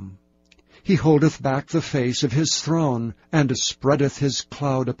under them. He holdeth back the face of his throne, and spreadeth his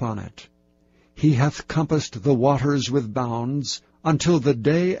cloud upon it. He hath compassed the waters with bounds, until the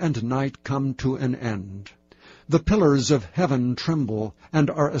day and night come to an end. The pillars of heaven tremble, and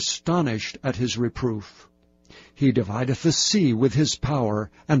are astonished at his reproof. He divideth the sea with his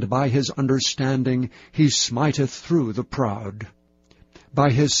power, and by his understanding he smiteth through the proud. By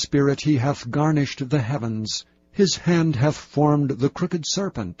his spirit he hath garnished the heavens. His hand hath formed the crooked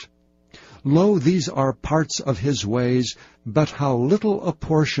serpent. Lo, these are parts of his ways, but how little a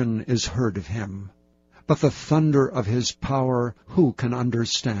portion is heard of him. But the thunder of his power who can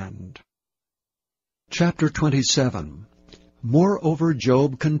understand? Chapter 27. Moreover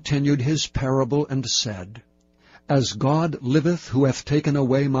Job continued his parable, and said, As God liveth, who hath taken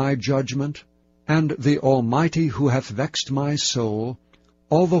away my judgment, and the Almighty who hath vexed my soul,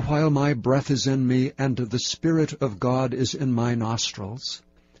 all the while my breath is in me, and the Spirit of God is in my nostrils,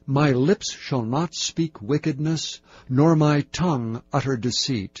 my lips shall not speak wickedness, nor my tongue utter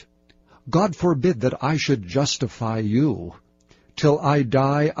deceit. God forbid that I should justify you. Till I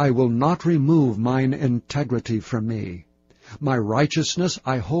die I will not remove mine integrity from me. My righteousness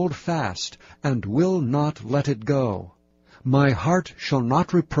I hold fast, and will not let it go. My heart shall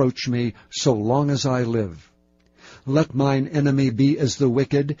not reproach me so long as I live. Let mine enemy be as the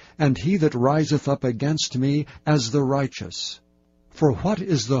wicked, and he that riseth up against me as the righteous. For what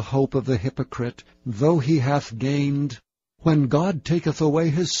is the hope of the hypocrite, though he hath gained, when God taketh away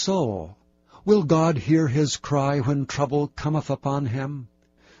his soul? Will God hear his cry when trouble cometh upon him?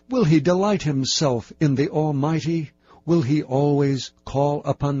 Will he delight himself in the Almighty? Will he always call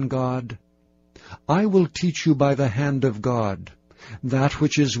upon God? I will teach you by the hand of God. That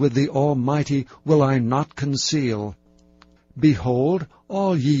which is with the Almighty will I not conceal. Behold,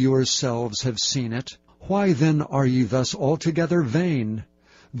 all ye yourselves have seen it. Why then are ye thus altogether vain?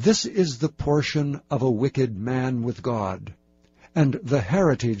 This is the portion of a wicked man with God, and the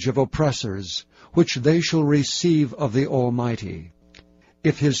heritage of oppressors, which they shall receive of the Almighty.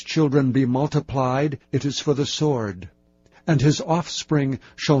 If his children be multiplied, it is for the sword, and his offspring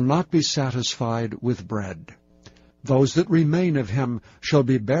shall not be satisfied with bread. Those that remain of him shall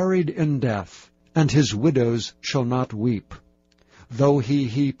be buried in death, and his widows shall not weep. Though he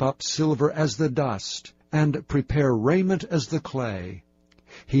heap up silver as the dust, and prepare raiment as the clay,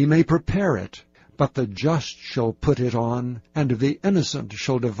 he may prepare it, but the just shall put it on, and the innocent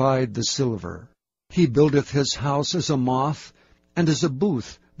shall divide the silver. He buildeth his house as a moth, and as a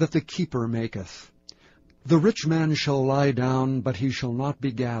booth that the keeper maketh. The rich man shall lie down, but he shall not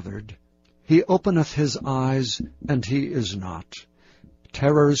be gathered. He openeth his eyes, and he is not.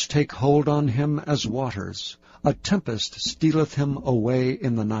 Terrors take hold on him as waters. A tempest stealeth him away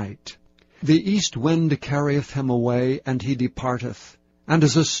in the night. The east wind carrieth him away, and he departeth, and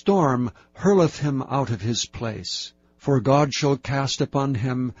as a storm hurleth him out of his place. For God shall cast upon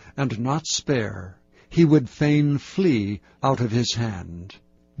him, and not spare. He would fain flee out of his hand.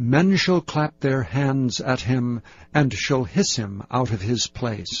 Men shall clap their hands at him, and shall hiss him out of his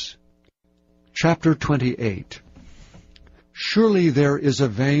place. Chapter 28. Surely there is a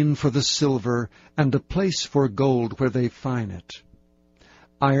vein for the silver, and a place for gold where they fine it.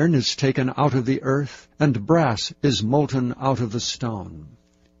 Iron is taken out of the earth, and brass is molten out of the stone.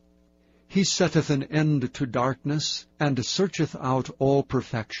 He setteth an end to darkness, and searcheth out all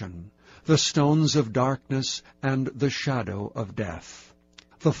perfection, the stones of darkness, and the shadow of death.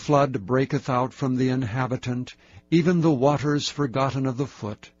 The flood breaketh out from the inhabitant, even the waters forgotten of the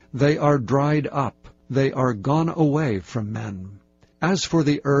foot. They are dried up, they are gone away from men. As for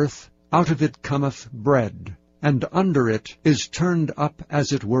the earth, out of it cometh bread, and under it is turned up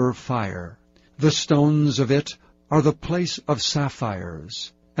as it were fire. The stones of it are the place of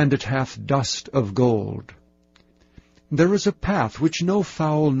sapphires, and it hath dust of gold. There is a path which no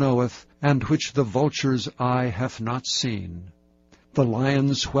fowl knoweth, and which the vulture's eye hath not seen. The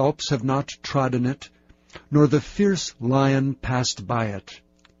lion's whelps have not trodden it, nor the fierce lion passed by it.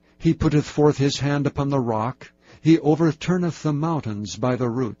 He putteth forth his hand upon the rock, he overturneth the mountains by the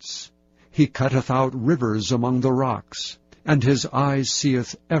roots. He cutteth out rivers among the rocks, and his eye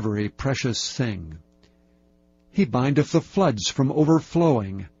seeth every precious thing. He bindeth the floods from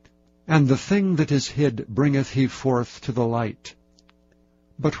overflowing, and the thing that is hid bringeth he forth to the light.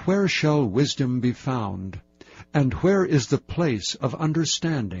 But where shall wisdom be found? And where is the place of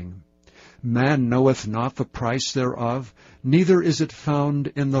understanding? Man knoweth not the price thereof, neither is it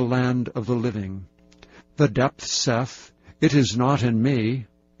found in the land of the living. The depth saith, It is not in me,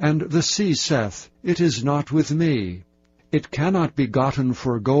 and the sea saith, It is not with me. It cannot be gotten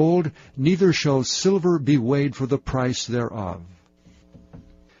for gold, neither shall silver be weighed for the price thereof.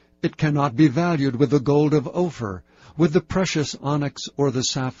 It cannot be valued with the gold of Ophir, with the precious onyx or the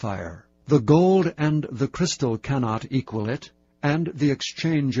sapphire. The gold and the crystal cannot equal it, and the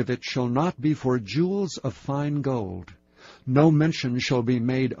exchange of it shall not be for jewels of fine gold. No mention shall be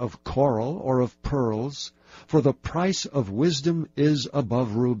made of coral or of pearls, for the price of wisdom is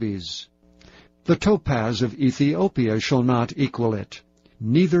above rubies. The topaz of Ethiopia shall not equal it,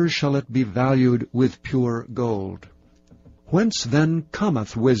 neither shall it be valued with pure gold. Whence then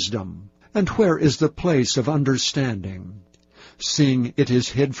cometh wisdom? And where is the place of understanding? Seeing it is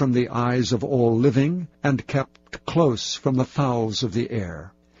hid from the eyes of all living, and kept close from the fowls of the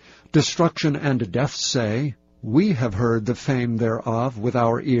air. Destruction and death say, We have heard the fame thereof with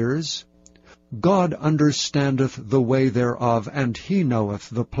our ears. God understandeth the way thereof, and he knoweth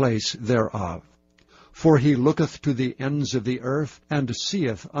the place thereof. For he looketh to the ends of the earth, and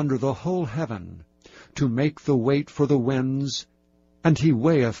seeth under the whole heaven, to make the weight for the winds, and he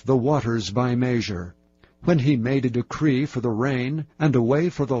weigheth the waters by measure. When he made a decree for the rain, and a way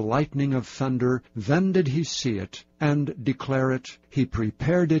for the lightning of thunder, then did he see it, and declare it. He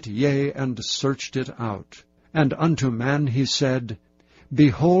prepared it, yea, and searched it out. And unto man he said,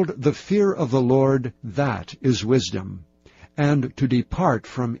 Behold, the fear of the Lord, that is wisdom, and to depart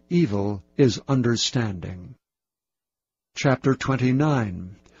from evil is understanding. Chapter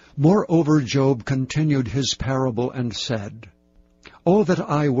 29. Moreover Job continued his parable and said, Oh, that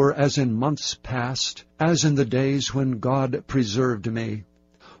I were as in months past, as in the days when God preserved me,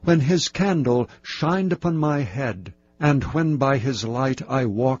 when his candle shined upon my head, and when by his light I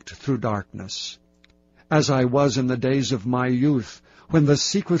walked through darkness. As I was in the days of my youth, when the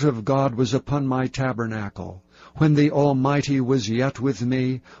secret of God was upon my tabernacle, when the Almighty was yet with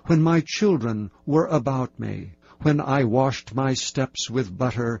me, when my children were about me, when I washed my steps with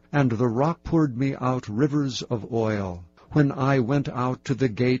butter, and the rock poured me out rivers of oil, when I went out to the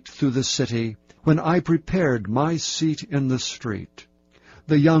gate through the city, when I prepared my seat in the street.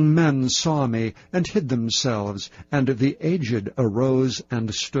 The young men saw me and hid themselves, and the aged arose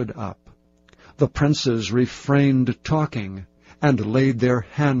and stood up. The princes refrained talking, and laid their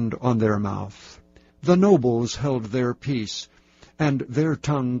hand on their mouth. The nobles held their peace, and their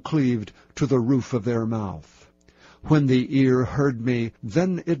tongue cleaved to the roof of their mouth. When the ear heard me,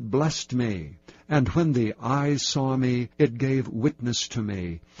 then it blessed me, and when the eye saw me, it gave witness to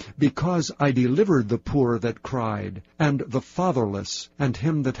me, because I delivered the poor that cried, and the fatherless, and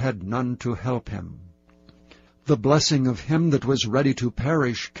him that had none to help him. The blessing of him that was ready to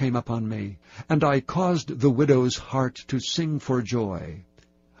perish came upon me, and I caused the widow's heart to sing for joy.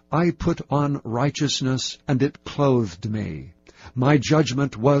 I put on righteousness, and it clothed me. My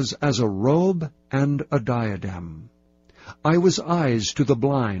judgment was as a robe and a diadem. I was eyes to the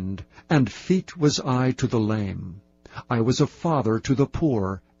blind, and feet was I to the lame. I was a father to the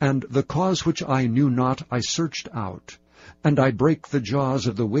poor, and the cause which I knew not I searched out. And I brake the jaws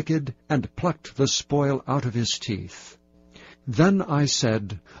of the wicked, and plucked the spoil out of his teeth. Then I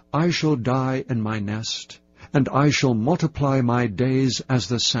said, I shall die in my nest, and I shall multiply my days as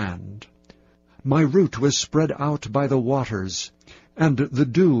the sand. My root was spread out by the waters, and the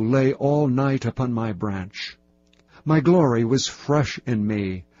dew lay all night upon my branch. My glory was fresh in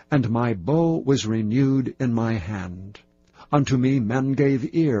me, and my bow was renewed in my hand. Unto me men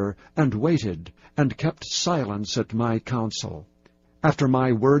gave ear, and waited, and kept silence at my counsel. After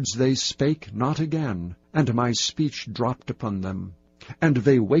my words they spake not again, and my speech dropped upon them. And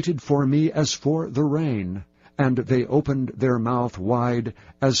they waited for me as for the rain, and they opened their mouth wide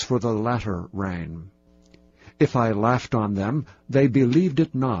as for the latter rain. If I laughed on them, they believed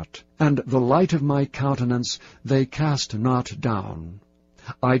it not, and the light of my countenance they cast not down.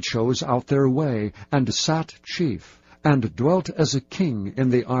 I chose out their way, and sat chief, and dwelt as a king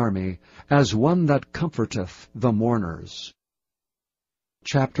in the army, as one that comforteth the mourners.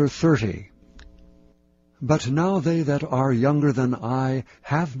 Chapter 30. But now they that are younger than I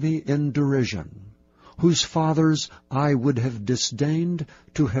have me in derision, whose fathers I would have disdained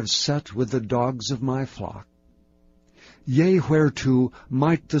to have set with the dogs of my flock. Yea, whereto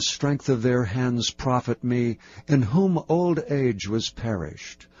might the strength of their hands profit me, in whom old age was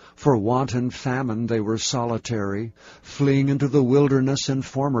perished? For want and famine they were solitary, fleeing into the wilderness in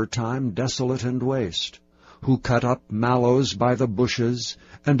former time, desolate and waste, who cut up mallows by the bushes,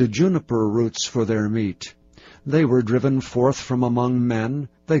 and juniper roots for their meat. They were driven forth from among men,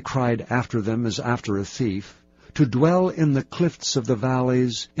 they cried after them as after a thief, to dwell in the cliffs of the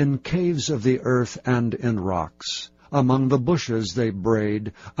valleys, in caves of the earth, and in rocks. Among the bushes they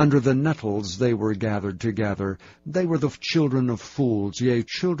brayed, under the nettles they were gathered together. They were the children of fools, yea,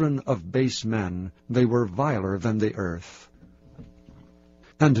 children of base men. They were viler than the earth.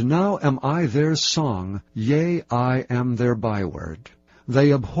 And now am I their song, yea, I am their byword.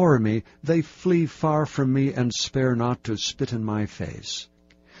 They abhor me, they flee far from me, and spare not to spit in my face.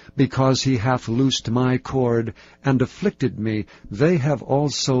 Because he hath loosed my cord, and afflicted me, they have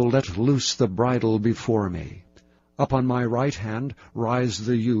also let loose the bridle before me. Upon my right hand rise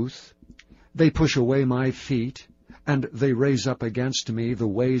the youth. They push away my feet, and they raise up against me the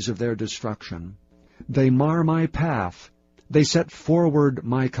ways of their destruction. They mar my path. They set forward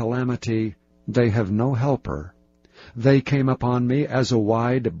my calamity. They have no helper. They came upon me as a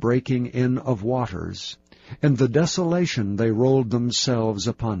wide breaking in of waters. In the desolation they rolled themselves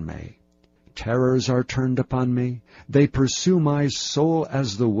upon me. Terrors are turned upon me. They pursue my soul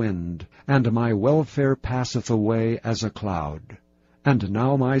as the wind, and my welfare passeth away as a cloud. And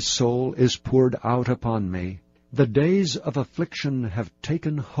now my soul is poured out upon me. The days of affliction have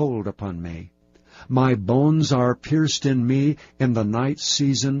taken hold upon me. My bones are pierced in me in the night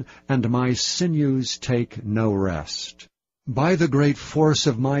season, and my sinews take no rest. By the great force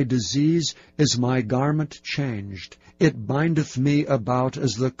of my disease is my garment changed. It bindeth me about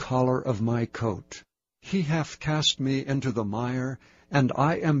as the collar of my coat. He hath cast me into the mire, and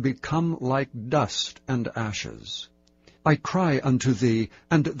I am become like dust and ashes. I cry unto thee,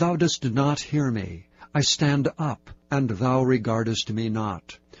 and thou dost not hear me. I stand up, and thou regardest me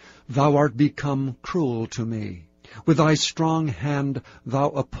not. Thou art become cruel to me. With thy strong hand thou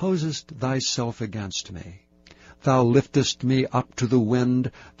opposest thyself against me. Thou liftest me up to the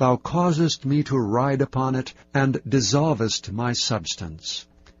wind, thou causest me to ride upon it, and dissolvest my substance.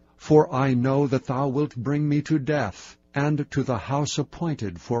 For I know that thou wilt bring me to death, and to the house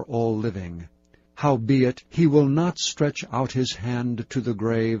appointed for all living. Howbeit he will not stretch out his hand to the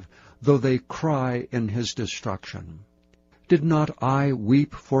grave, though they cry in his destruction. Did not I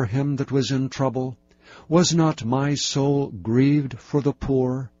weep for him that was in trouble? Was not my soul grieved for the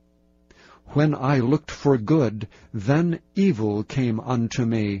poor? When I looked for good, then evil came unto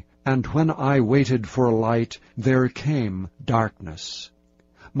me, and when I waited for light, there came darkness.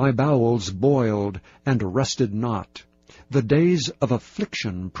 My bowels boiled and rested not. The days of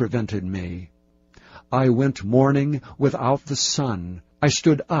affliction prevented me. I went mourning without the sun. I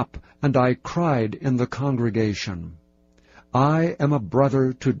stood up, and I cried in the congregation. I am a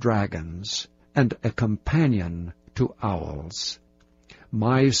brother to dragons, and a companion to owls.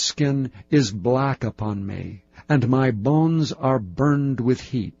 My skin is black upon me, and my bones are burned with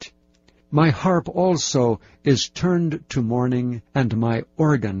heat. My harp also is turned to mourning, and my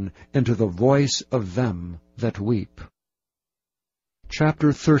organ into the voice of them that weep.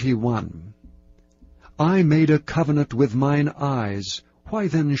 Chapter 31. I made a covenant with mine eyes. Why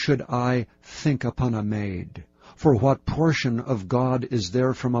then should I think upon a maid? For what portion of God is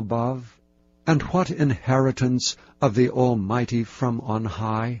there from above? And what inheritance of the Almighty from on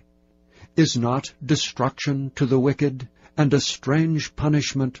high? Is not destruction to the wicked, and a strange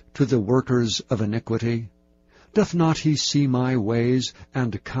punishment to the workers of iniquity? Doth not he see my ways,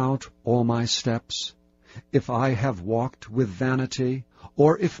 and count all my steps? If I have walked with vanity,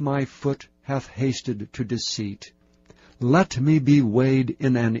 or if my foot hath hasted to deceit, let me be weighed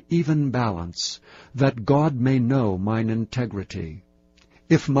in an even balance, that God may know mine integrity.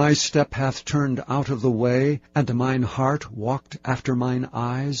 If my step hath turned out of the way, and mine heart walked after mine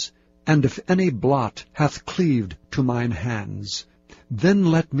eyes, and if any blot hath cleaved to mine hands, then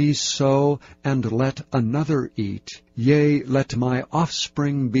let me sow, and let another eat, yea, let my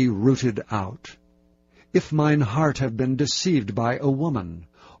offspring be rooted out. If mine heart have been deceived by a woman,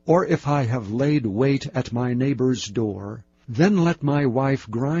 or if I have laid wait at my neighbor's door, then let my wife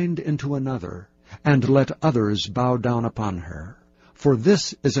grind into another, and let others bow down upon her. For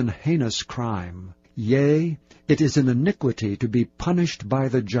this is an heinous crime, yea, it is an iniquity to be punished by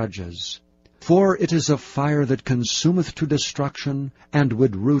the judges. For it is a fire that consumeth to destruction, and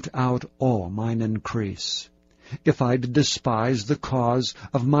would root out all mine increase. If I did despise the cause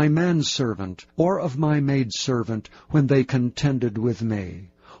of my manservant, or of my maidservant, when they contended with me,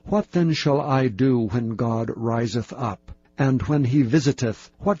 what then shall I do when God riseth up? And when he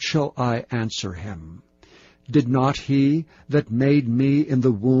visiteth, what shall I answer him? Did not he that made me in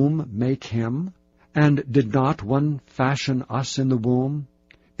the womb make him? And did not one fashion us in the womb?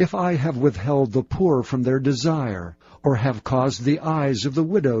 If I have withheld the poor from their desire, or have caused the eyes of the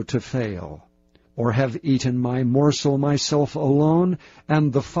widow to fail, or have eaten my morsel myself alone,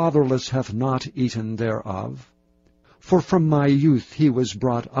 and the fatherless hath not eaten thereof? For from my youth he was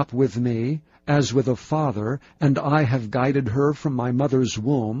brought up with me, as with a father, and I have guided her from my mother's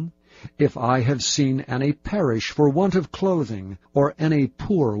womb. If I have seen any perish for want of clothing, or any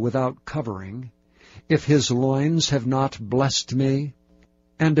poor without covering, if his loins have not blessed me,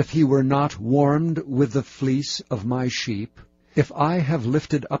 and if he were not warmed with the fleece of my sheep, if I have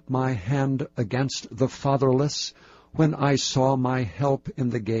lifted up my hand against the fatherless, when I saw my help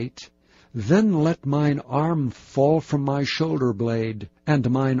in the gate, then let mine arm fall from my shoulder blade,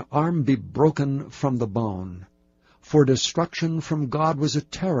 and mine arm be broken from the bone. For destruction from God was a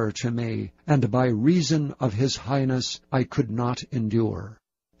terror to me, and by reason of his highness I could not endure.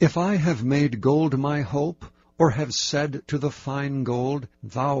 If I have made gold my hope, or have said to the fine gold,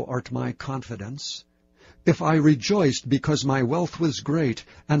 Thou art my confidence, if I rejoiced because my wealth was great,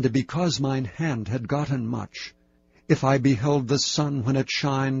 and because mine hand had gotten much, if I beheld the sun when it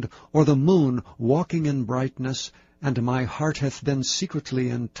shined, or the moon walking in brightness, and my heart hath been secretly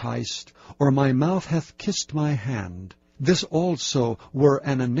enticed, or my mouth hath kissed my hand, this also were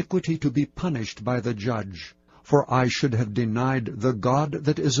an iniquity to be punished by the judge, for I should have denied the God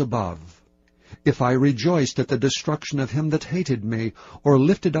that is above. If I rejoiced at the destruction of him that hated me, or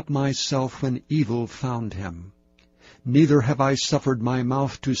lifted up myself when evil found him. Neither have I suffered my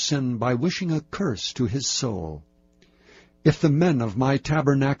mouth to sin by wishing a curse to his soul. If the men of my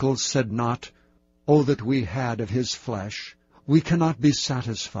tabernacle said not, O that we had of his flesh, we cannot be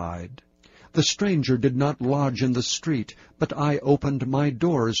satisfied. The stranger did not lodge in the street, but I opened my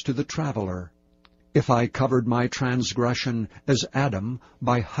doors to the traveler. If I covered my transgression as Adam,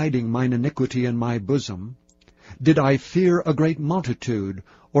 by hiding mine iniquity in my bosom, Did I fear a great multitude,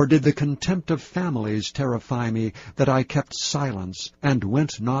 or did the contempt of families terrify me, that I kept silence, and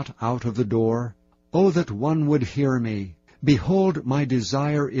went not out of the door? O that one would hear me! Behold, my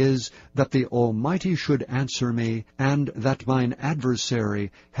desire is that the Almighty should answer me, and that mine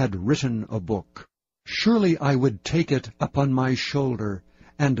adversary had written a book. Surely I would take it upon my shoulder,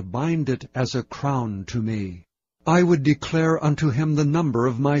 and bind it as a crown to me. I would declare unto him the number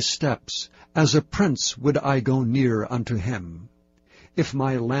of my steps. As a prince would I go near unto him. If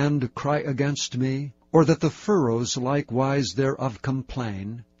my land cry against me, or that the furrows likewise thereof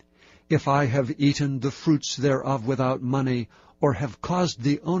complain, if I have eaten the fruits thereof without money, or have caused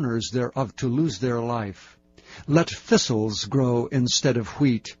the owners thereof to lose their life, let thistles grow instead of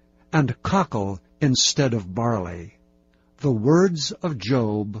wheat, and cockle instead of barley. The words of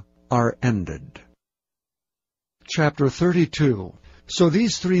Job are ended. Chapter 32. So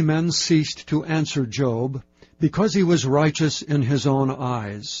these three men ceased to answer Job, because he was righteous in his own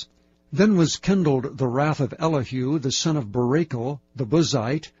eyes. Then was kindled the wrath of Elihu, the son of Barachel, the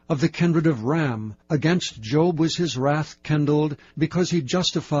Buzite, of the kindred of Ram. Against Job was his wrath kindled, because he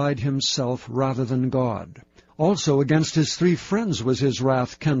justified himself rather than God. Also against his three friends was his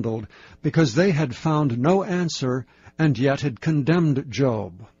wrath kindled, because they had found no answer, and yet had condemned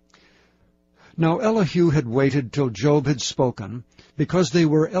Job. Now Elihu had waited till Job had spoken, because they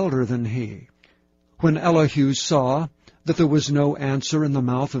were elder than he. When Elihu saw that there was no answer in the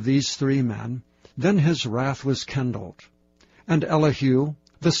mouth of these three men, then his wrath was kindled. And Elihu,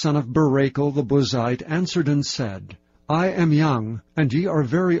 the son of Barachel the Buzite, answered and said, I am young, and ye are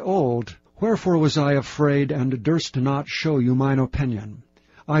very old. Wherefore was I afraid, and durst not show you mine opinion?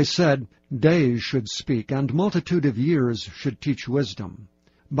 I said, days should speak, and multitude of years should teach wisdom.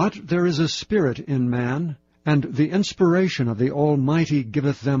 But there is a spirit in man, and the inspiration of the Almighty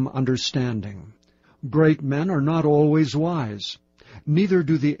giveth them understanding. Great men are not always wise, neither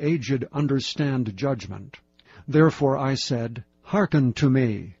do the aged understand judgment. Therefore I said, hearken to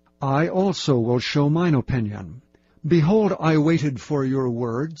me, I also will show mine opinion. Behold, I waited for your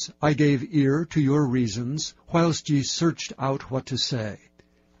words, I gave ear to your reasons, whilst ye searched out what to say.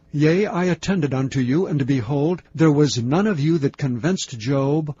 Yea, I attended unto you, and behold, there was none of you that convinced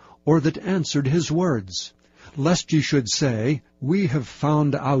Job, or that answered his words. Lest ye should say, we have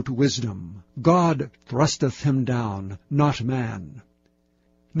found out wisdom. God thrusteth him down, not man.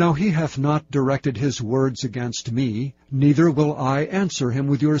 Now he hath not directed his words against me, neither will I answer him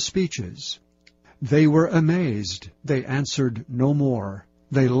with your speeches. They were amazed, they answered no more.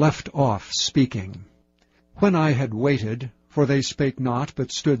 They left off speaking. When I had waited, for they spake not,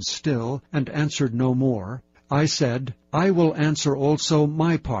 but stood still, and answered no more, I said, I will answer also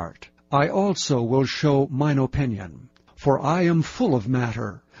my part. I also will show mine opinion. For I am full of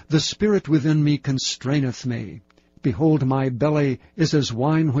matter. The spirit within me constraineth me. Behold, my belly is as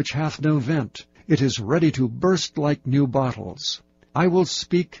wine which hath no vent. It is ready to burst like new bottles. I will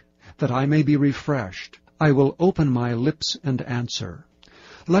speak, that I may be refreshed. I will open my lips and answer.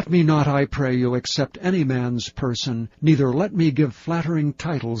 Let me not, I pray you, accept any man's person, neither let me give flattering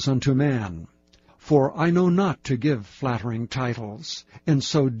titles unto man. For I know not to give flattering titles. In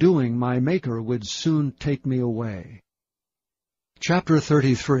so doing my Maker would soon take me away. Chapter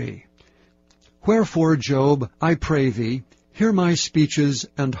 33. Wherefore, Job, I pray thee, hear my speeches,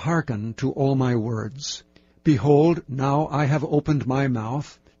 and hearken to all my words. Behold, now I have opened my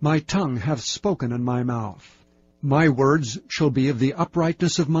mouth, my tongue hath spoken in my mouth. My words shall be of the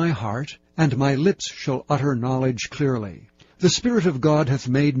uprightness of my heart, and my lips shall utter knowledge clearly. The Spirit of God hath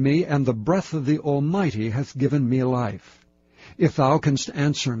made me, and the breath of the Almighty hath given me life. If thou canst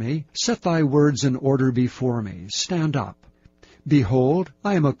answer me, set thy words in order before me. Stand up. Behold,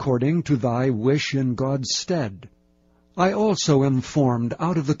 I am according to thy wish in God's stead. I also am formed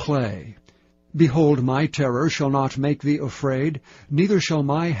out of the clay. Behold, my terror shall not make thee afraid, neither shall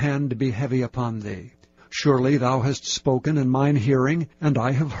my hand be heavy upon thee. Surely thou hast spoken in mine hearing, and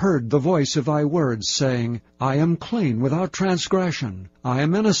I have heard the voice of thy words, saying, I am clean without transgression, I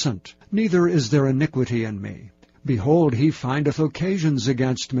am innocent, neither is there iniquity in me. Behold, he findeth occasions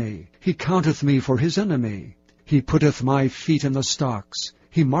against me, he counteth me for his enemy. He putteth my feet in the stocks,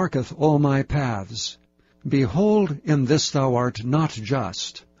 he marketh all my paths. Behold, in this thou art not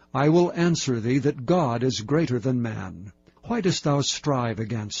just. I will answer thee that God is greater than man. Why dost thou strive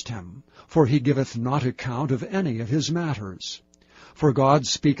against him? For he giveth not account of any of his matters. For God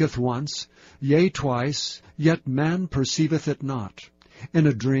speaketh once, yea twice, yet man perceiveth it not. In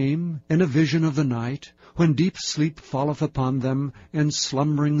a dream, in a vision of the night, when deep sleep falleth upon them, in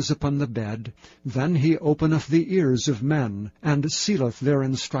slumberings upon the bed, then he openeth the ears of men, and sealeth their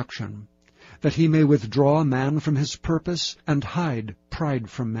instruction. that he may withdraw man from his purpose, and hide pride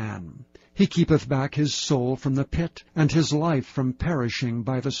from man. He keepeth back his soul from the pit, and his life from perishing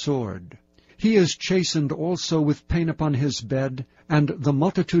by the sword. He is chastened also with pain upon his bed, and the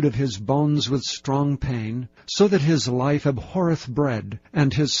multitude of his bones with strong pain, so that his life abhorreth bread,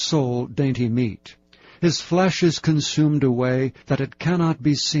 and his soul dainty meat. His flesh is consumed away, that it cannot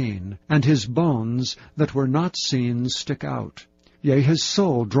be seen, and his bones that were not seen stick out. Yea, his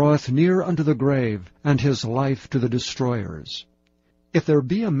soul draweth near unto the grave, and his life to the destroyers. If there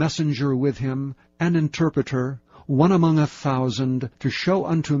be a messenger with him, an interpreter, one among 1,000, to show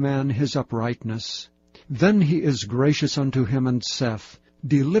unto man his uprightness, then he is gracious unto him, and saith,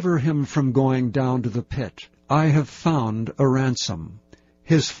 Deliver him from going down to the pit. I have found a ransom.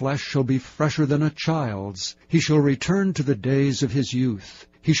 His flesh shall be fresher than a child's. He shall return to the days of his youth.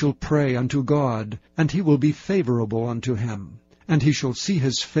 He shall pray unto God, and he will be favorable unto him. And he shall see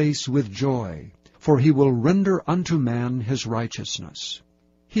his face with joy, for he will render unto man his righteousness.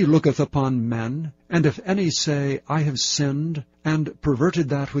 He looketh upon men, and if any say, I have sinned, and perverted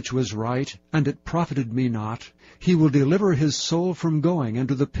that which was right, and it profited me not, he will deliver his soul from going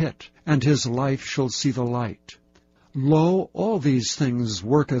into the pit, and his life shall see the light. Lo, all these things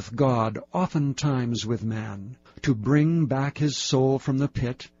worketh God oftentimes with man, to bring back his soul from the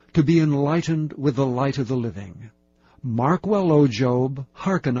pit, to be enlightened with the light of the living. Mark well, O Job,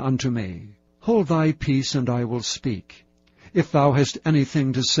 hearken unto me. Hold thy peace, and I will speak. If thou hast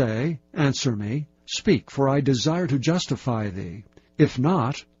anything to say, answer me. Speak, for I desire to justify thee. If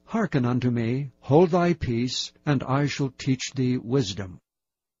not, hearken unto me. Hold thy peace, and I shall teach thee wisdom.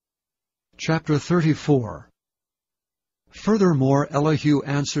 Chapter 34. Furthermore Elihu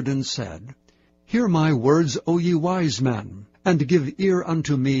answered and said, Hear my words, O ye wise men, and give ear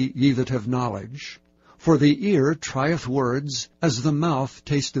unto me, ye that have knowledge. For the ear trieth words, as the mouth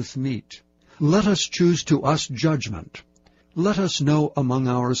tasteth meat. Let us choose to us judgment. Let us know among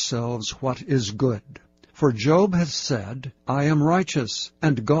ourselves what is good. For Job hath said, I am righteous,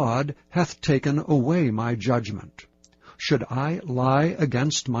 and God hath taken away my judgment. Should I lie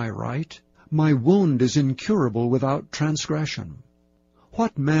against my right? My wound is incurable without transgression.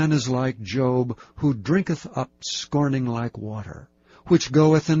 What man is like Job, who drinketh up scorning like water, which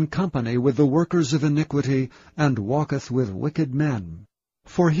goeth in company with the workers of iniquity, and walketh with wicked men?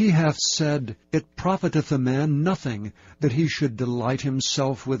 For he hath said, It profiteth a man nothing, that he should delight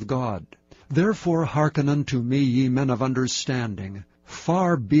himself with God. Therefore hearken unto me, ye men of understanding.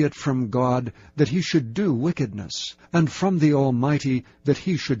 Far be it from God that he should do wickedness, and from the Almighty that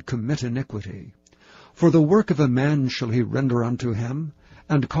he should commit iniquity. For the work of a man shall he render unto him,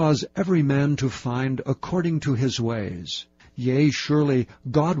 and cause every man to find according to his ways. Yea, surely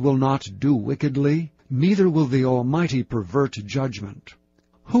God will not do wickedly, neither will the Almighty pervert judgment.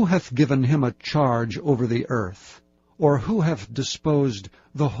 Who hath given him a charge over the earth? Or who hath disposed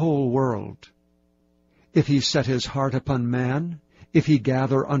the whole world? If he set his heart upon man, if he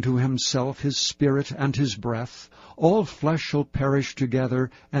gather unto himself his spirit and his breath, all flesh shall perish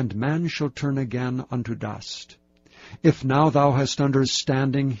together, and man shall turn again unto dust. If now thou hast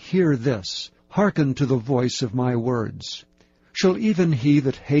understanding, hear this, hearken to the voice of my words. Shall even he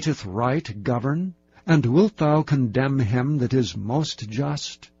that hateth right govern? And wilt thou condemn him that is most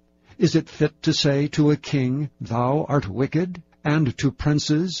just? Is it fit to say to a king, Thou art wicked, and to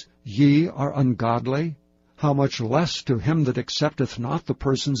princes, Ye are ungodly? How much less to him that accepteth not the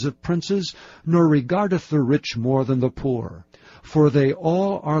persons of princes, nor regardeth the rich more than the poor? For they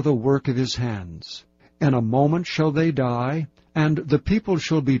all are the work of his hands. In a moment shall they die, and the people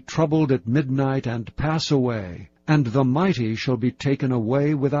shall be troubled at midnight, and pass away, and the mighty shall be taken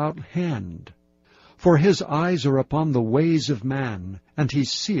away without hand. For his eyes are upon the ways of man, and he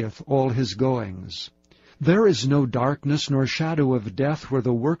seeth all his goings. There is no darkness nor shadow of death where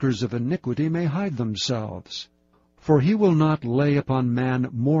the workers of iniquity may hide themselves. For he will not lay upon man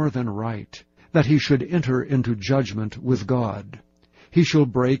more than right, that he should enter into judgment with God. He shall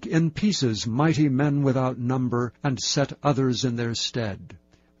break in pieces mighty men without number, and set others in their stead.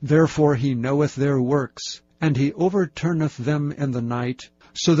 Therefore he knoweth their works, and he overturneth them in the night,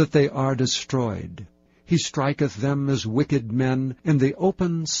 so that they are destroyed. He striketh them as wicked men in the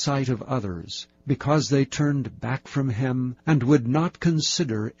open sight of others, because they turned back from him, and would not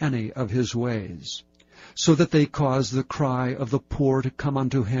consider any of his ways. So that they cause the cry of the poor to come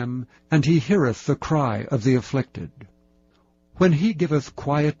unto him, and he heareth the cry of the afflicted. When he giveth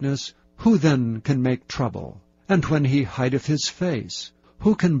quietness, who then can make trouble? And when he hideth his face,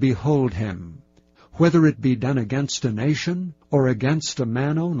 who can behold him? Whether it be done against a nation, or against a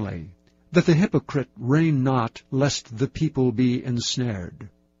man only, that the hypocrite reign not, lest the people be ensnared.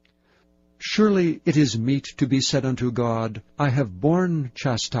 Surely it is meet to be said unto God, I have borne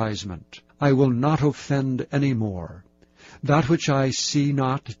chastisement, I will not offend any more. That which I see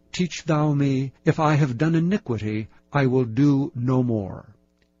not, teach thou me. If I have done iniquity, I will do no more.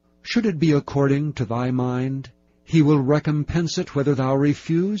 Should it be according to thy mind, he will recompense it whether thou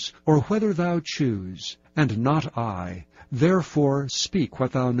refuse, or whether thou choose, and not I. Therefore speak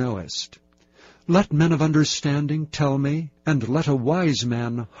what thou knowest. Let men of understanding tell me, and let a wise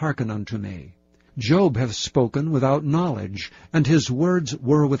man hearken unto me. Job hath spoken without knowledge, and his words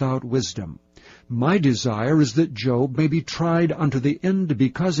were without wisdom. My desire is that Job may be tried unto the end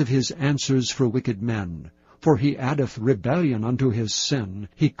because of his answers for wicked men. For he addeth rebellion unto his sin,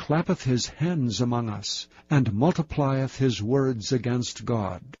 he clappeth his hands among us, and multiplieth his words against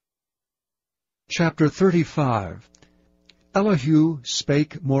God. Chapter 35. Elihu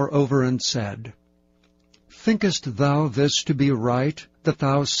spake moreover and said, Thinkest thou this to be right, that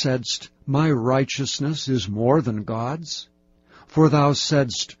thou saidst, My righteousness is more than God's? For thou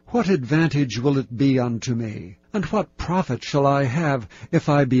saidst, What advantage will it be unto me? And what profit shall I have, if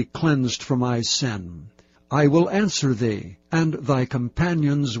I be cleansed from my sin? I will answer thee, and thy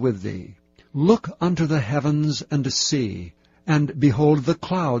companions with thee. Look unto the heavens and see, and behold the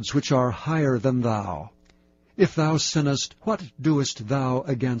clouds which are higher than thou. If thou sinnest, what doest thou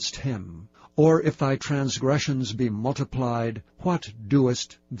against him? Or if thy transgressions be multiplied, what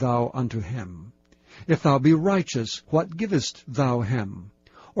doest thou unto him? If thou be righteous, what givest thou him?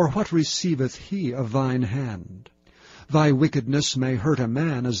 Or what receiveth he of thine hand? Thy wickedness may hurt a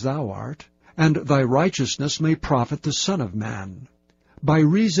man as thou art, and thy righteousness may profit the Son of Man. By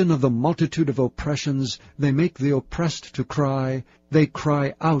reason of the multitude of oppressions they make the oppressed to cry, they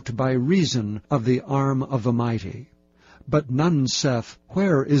cry out by reason of the arm of the mighty. But none saith,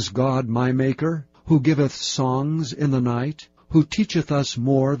 Where is God my Maker, who giveth songs in the night, who teacheth us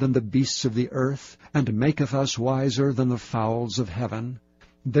more than the beasts of the earth, and maketh us wiser than the fowls of heaven?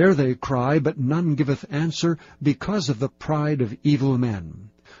 There they cry, but none giveth answer, because of the pride of evil men.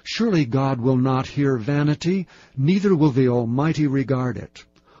 Surely God will not hear vanity, neither will the Almighty regard it.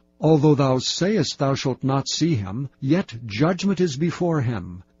 Although thou sayest thou shalt not see him, yet judgment is before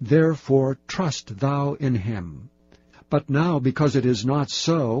him, therefore trust thou in him. But now, because it is not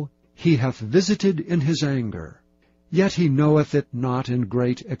so, he hath visited in his anger. Yet he knoweth it not in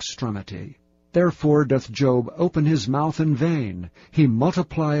great extremity. Therefore doth Job open his mouth in vain, he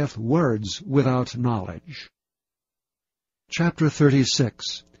multiplieth words without knowledge. Chapter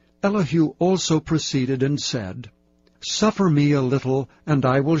 36. Elihu also proceeded and said, Suffer me a little, and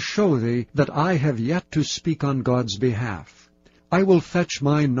I will show thee that I have yet to speak on God's behalf. I will fetch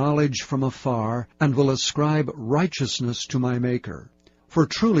my knowledge from afar, and will ascribe righteousness to my Maker. For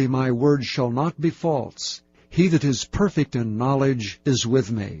truly my word shall not be false. He that is perfect in knowledge is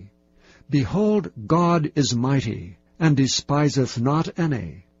with me. Behold, God is mighty, and despiseth not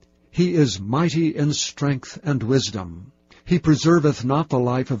any. He is mighty in strength and wisdom. He preserveth not the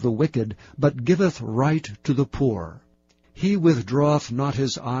life of the wicked, but giveth right to the poor. He withdraweth not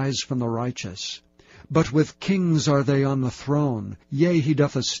his eyes from the righteous. But with kings are they on the throne, yea, he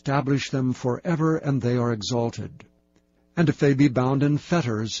doth establish them for ever, and they are exalted. And if they be bound in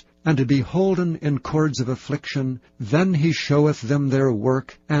fetters, and be holden in cords of affliction, then he showeth them their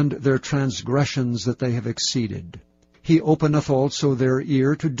work, and their transgressions that they have exceeded. He openeth also their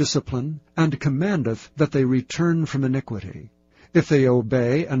ear to discipline, and commandeth that they return from iniquity. If they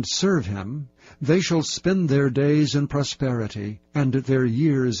obey and serve him, they shall spend their days in prosperity, and their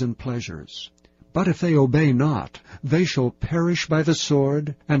years in pleasures. But if they obey not, they shall perish by the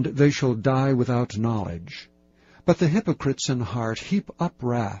sword, and they shall die without knowledge. But the hypocrites in heart heap up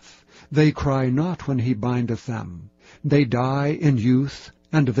wrath. They cry not when he bindeth them. They die in youth,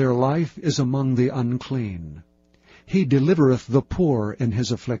 and their life is among the unclean. He delivereth the poor in his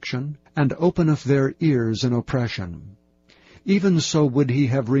affliction, and openeth their ears in oppression. Even so would he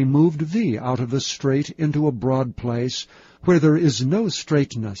have removed thee out of the strait into a broad place, where there is no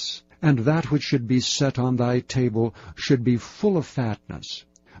straightness, and that which should be set on thy table should be full of fatness.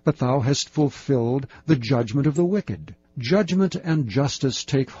 But thou hast fulfilled the judgment of the wicked. Judgment and justice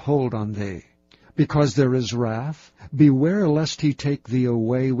take hold on thee. Because there is wrath, beware lest he take thee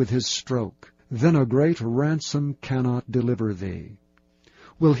away with his stroke. Then a great ransom cannot deliver thee.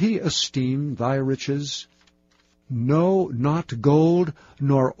 Will he esteem thy riches? No, not gold,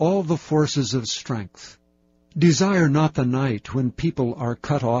 nor all the forces of strength. Desire not the night when people are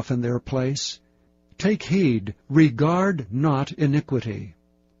cut off in their place. Take heed, regard not iniquity.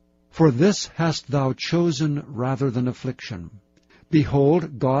 For this hast thou chosen rather than affliction.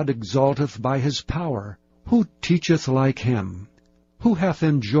 Behold, God exalteth by his power. Who teacheth like him? Who hath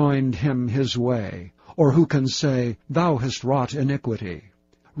enjoined him his way? Or who can say, Thou hast wrought iniquity?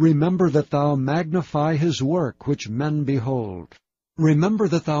 Remember that thou magnify his work which men behold. Remember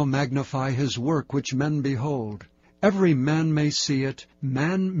that thou magnify his work which men behold. Every man may see it,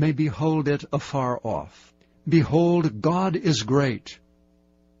 man may behold it afar off. Behold, God is great.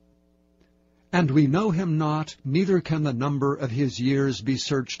 And we know him not, neither can the number of his years be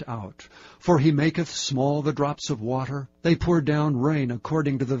searched out. For he maketh small the drops of water, they pour down rain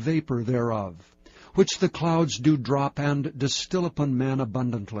according to the vapor thereof, which the clouds do drop and distill upon men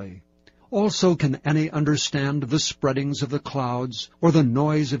abundantly. Also can any understand the spreadings of the clouds, or the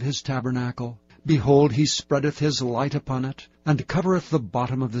noise of his tabernacle? Behold, he spreadeth his light upon it, and covereth the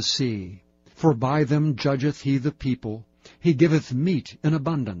bottom of the sea. For by them judgeth he the people, he giveth meat in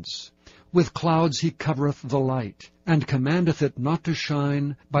abundance. With clouds he covereth the light, and commandeth it not to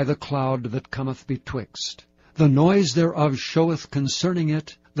shine by the cloud that cometh betwixt. The noise thereof showeth concerning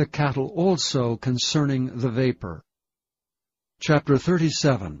it, the cattle also concerning the vapor. Chapter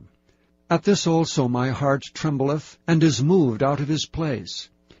 37. At this also my heart trembleth, and is moved out of his place.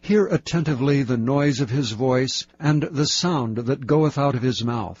 Hear attentively the noise of his voice, and the sound that goeth out of his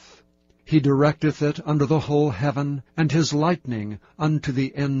mouth. He directeth it under the whole heaven, and his lightning unto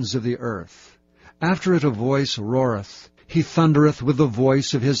the ends of the earth. After it a voice roareth. He thundereth with the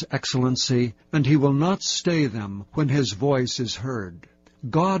voice of his excellency, and he will not stay them when his voice is heard.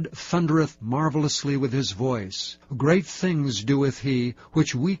 God thundereth marvelously with his voice. Great things doeth he,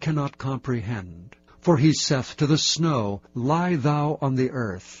 which we cannot comprehend. For he saith to the snow, Lie thou on the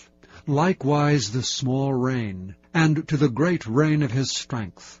earth. Likewise the small rain, and to the great rain of his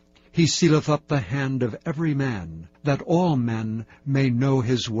strength. He sealeth up the hand of every man, that all men may know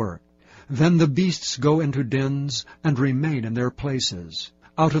his work. Then the beasts go into dens, and remain in their places.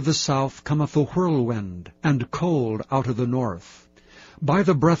 Out of the south cometh the whirlwind, and cold out of the north. By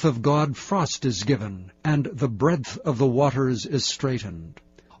the breath of God frost is given, and the breadth of the waters is straitened.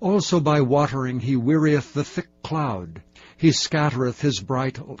 Also by watering he wearieth the thick cloud. He scattereth his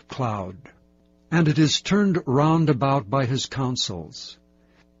bright cloud. And it is turned round about by his counsels,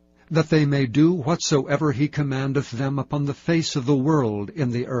 that they may do whatsoever he commandeth them upon the face of the world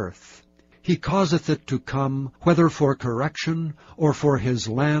in the earth. He causeth it to come, whether for correction, or for his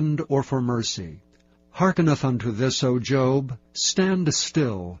land, or for mercy. Hearkeneth unto this, O Job, stand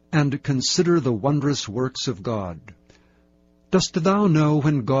still, and consider the wondrous works of God. Dost thou know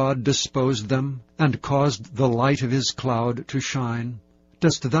when God disposed them, and caused the light of his cloud to shine?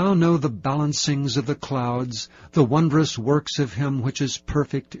 Dost thou know the balancings of the clouds, the wondrous works of him which is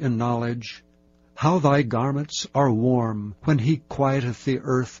perfect in knowledge? How thy garments are warm, when he quieteth the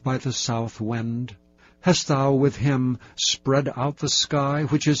earth by the south wind. Hast thou with him spread out the sky,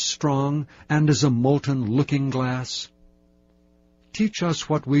 which is strong, and is a molten looking-glass? Teach us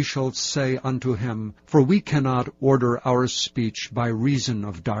what we shall say unto him, for we cannot order our speech by reason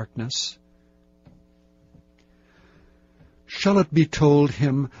of darkness. Shall it be told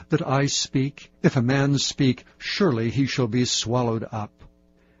him that I speak? If a man speak, surely he shall be swallowed up.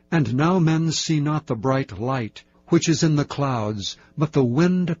 And now men see not the bright light, which is in the clouds, but the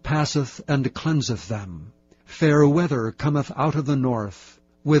wind passeth and cleanseth them. Fair weather cometh out of the north.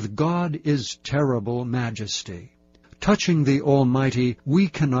 With God is terrible majesty. Touching the Almighty, we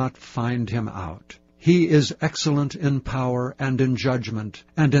cannot find him out. He is excellent in power and in judgment,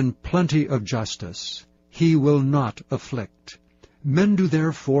 and in plenty of justice. He will not afflict. Men do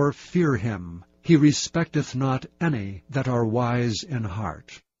therefore fear him. He respecteth not any that are wise in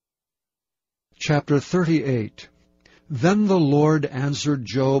heart. Chapter 38. Then the Lord answered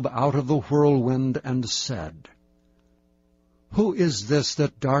Job out of the whirlwind, and said, Who is this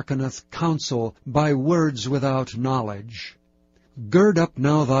that darkeneth counsel by words without knowledge? Gird up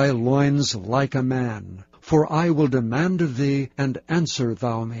now thy loins like a man, for I will demand of thee, and answer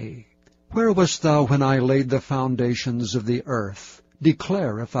thou me. Where wast thou when I laid the foundations of the earth?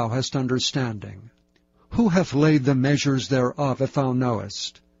 Declare if thou hast understanding. Who hath laid the measures thereof, if thou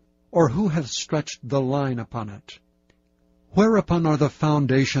knowest? Or who hath stretched the line upon it? Whereupon are the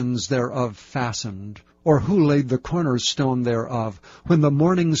foundations thereof fastened? Or who laid the cornerstone thereof, when the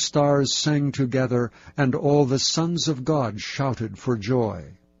morning stars sang together, and all the sons of God shouted for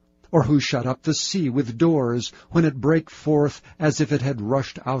joy? Or who shut up the sea with doors, when it brake forth as if it had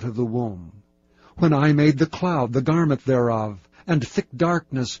rushed out of the womb? When I made the cloud the garment thereof, and thick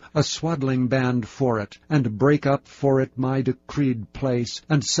darkness a swaddling band for it, and brake up for it my decreed place,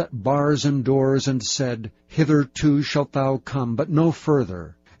 and set bars and doors, and said, Hitherto shalt thou come, but no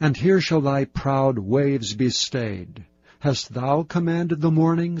further, and here shall thy proud waves be stayed. Hast thou commanded the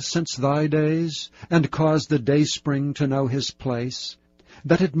morning since thy days, and caused the dayspring to know his place,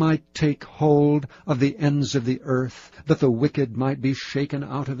 that it might take hold of the ends of the earth, that the wicked might be shaken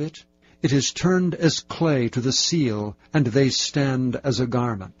out of it? It is turned as clay to the seal, and they stand as a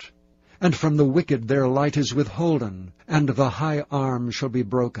garment. And from the wicked their light is withholden, and the high arm shall be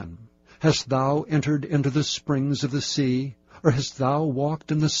broken. Hast thou entered into the springs of the sea, or hast thou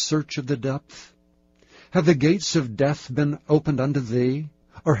walked in the search of the depth? Have the gates of death been opened unto thee,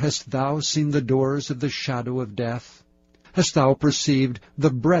 or hast thou seen the doors of the shadow of death? Hast thou perceived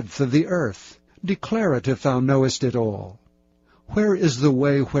the breadth of the earth? Declare it if thou knowest it all. Where is the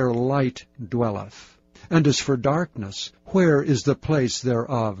way where light dwelleth? And as for darkness, where is the place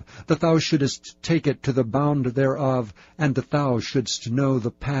thereof, that thou shouldest take it to the bound thereof, and that thou shouldst know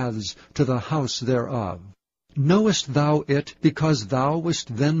the paths to the house thereof? Knowest thou it because thou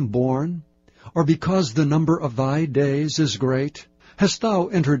wast then born? Or because the number of thy days is great? Hast thou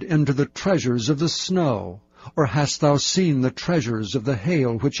entered into the treasures of the snow? Or hast thou seen the treasures of the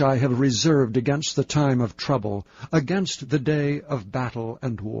hail which I have reserved against the time of trouble, against the day of battle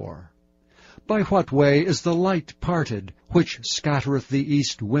and war? By what way is the light parted, which scattereth the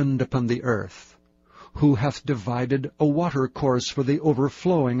east wind upon the earth? Who hath divided a watercourse for the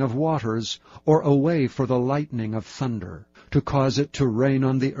overflowing of waters, or a way for the lightning of thunder, to cause it to rain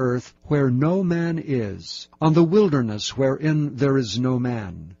on the earth where no man is, on the wilderness wherein there is no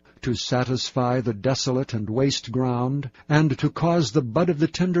man, to satisfy the desolate and waste ground, and to cause the bud of the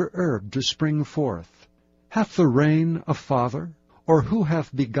tender herb to spring forth? Hath the rain a father? Or who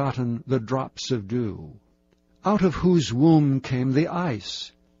hath begotten the drops of dew? Out of whose womb came the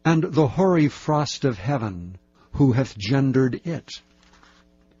ice, and the hoary frost of heaven? Who hath gendered it?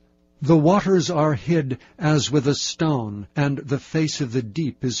 The waters are hid as with a stone, and the face of the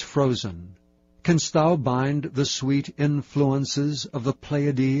deep is frozen. Canst thou bind the sweet influences of the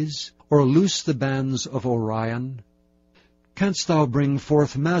Pleiades, or loose the bands of Orion? Canst thou bring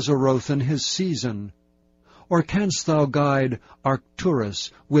forth Mazzaroth in his season? Or canst thou guide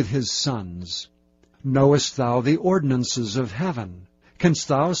Arcturus with his sons? Knowest thou the ordinances of heaven? Canst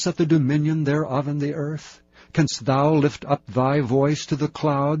thou set the dominion thereof in the earth? Canst thou lift up thy voice to the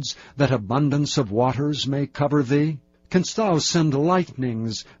clouds, that abundance of waters may cover thee? Canst thou send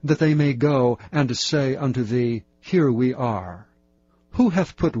lightnings, that they may go and say unto thee, Here we are? Who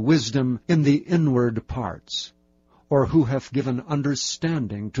hath put wisdom in the inward parts? Or who hath given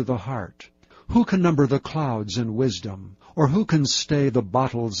understanding to the heart? Who can number the clouds in wisdom? Or who can stay the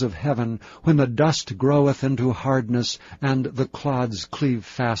bottles of heaven, when the dust groweth into hardness, and the clods cleave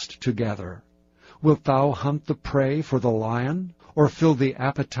fast together? Wilt thou hunt the prey for the lion? Or fill the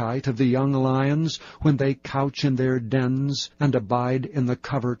appetite of the young lions, when they couch in their dens, and abide in the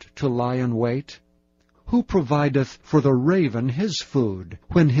covert to lie in wait? Who provideth for the raven his food?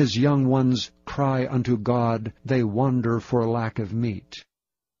 When his young ones cry unto God, they wander for lack of meat.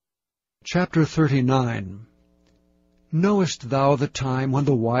 Chapter 39. Knowest thou the time when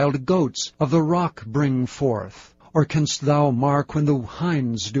the wild goats of the rock bring forth? Or canst thou mark when the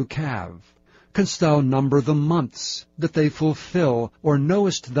hinds do calve? Canst thou number the months that they fulfill? Or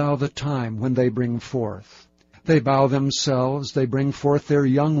knowest thou the time when they bring forth? They bow themselves, they bring forth their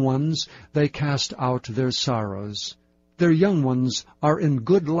young ones, they cast out their sorrows. Their young ones are in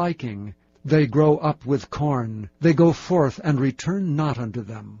good liking, they grow up with corn, they go forth and return not unto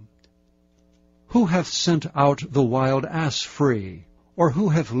them. Who hath sent out the wild ass free? Or who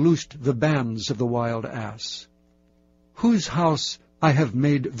hath loosed the bands of the wild ass? Whose house I have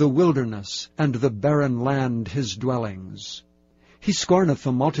made the wilderness, and the barren land his dwellings. He scorneth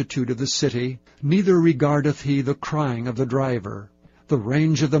the multitude of the city, neither regardeth he the crying of the driver. The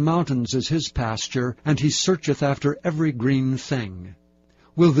range of the mountains is his pasture, and he searcheth after every green thing.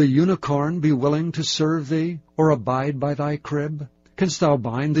 Will the unicorn be willing to serve thee, or abide by thy crib? Canst thou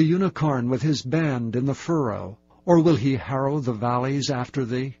bind the unicorn with his band in the furrow? Or will he harrow the valleys after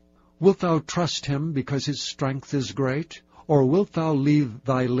thee? Wilt thou trust him because his strength is great? Or wilt thou leave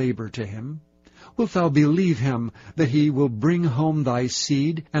thy labor to him? Wilt thou believe him that he will bring home thy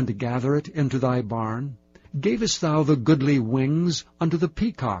seed, and gather it into thy barn? Gavest thou the goodly wings unto the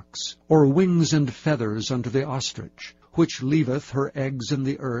peacocks, or wings and feathers unto the ostrich, which leaveth her eggs in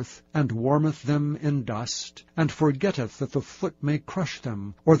the earth, and warmeth them in dust, and forgetteth that the foot may crush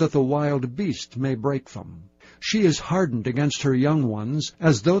them, or that the wild beast may break them? She is hardened against her young ones,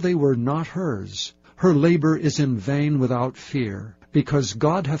 as though they were not hers. Her labor is in vain without fear, because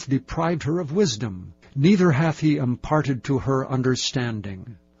God hath deprived her of wisdom, neither hath he imparted to her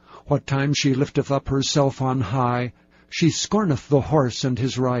understanding. What time she lifteth up herself on high, she scorneth the horse and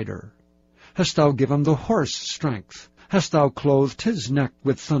his rider. Hast thou given the horse strength? Hast thou clothed his neck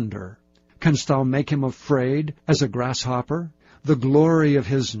with thunder? Canst thou make him afraid as a grasshopper? The glory of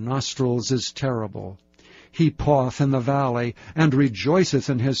his nostrils is terrible. He paweth in the valley, and rejoiceth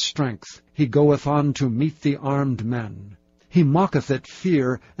in his strength. He goeth on to meet the armed men. He mocketh at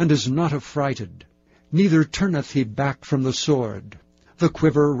fear, and is not affrighted. Neither turneth he back from the sword. The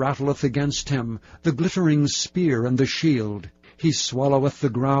quiver rattleth against him, the glittering spear and the shield. He swalloweth the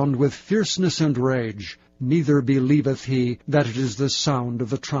ground with fierceness and rage. Neither believeth he that it is the sound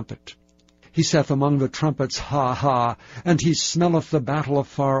of the trumpet. He saith among the trumpets, Ha, ha! And he smelleth the battle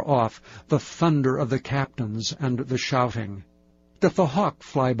afar off, the thunder of the captains and the shouting. Doth the hawk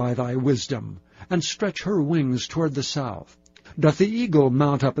fly by thy wisdom, and stretch her wings toward the south? Doth the eagle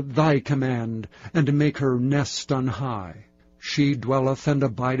mount up at thy command, and make her nest on high? She dwelleth and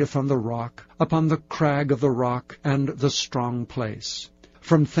abideth on the rock, upon the crag of the rock and the strong place.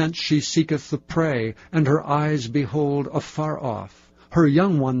 From thence she seeketh the prey, and her eyes behold afar off. Her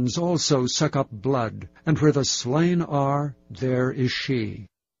young ones also suck up blood, and where the slain are, there is she.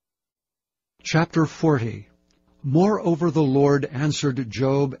 Chapter 40. Moreover the Lord answered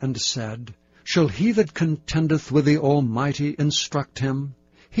Job and said, Shall he that contendeth with the Almighty instruct him?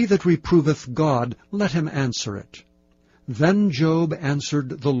 He that reproveth God, let him answer it. Then Job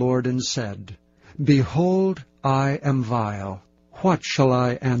answered the Lord and said, Behold, I am vile. What shall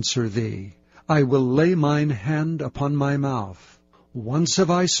I answer thee? I will lay mine hand upon my mouth. Once have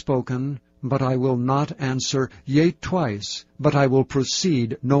I spoken, but I will not answer, yea, twice, but I will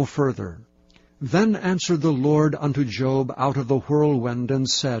proceed no further. Then answered the Lord unto Job out of the whirlwind, and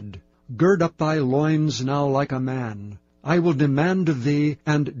said, Gird up thy loins now like a man. I will demand of thee,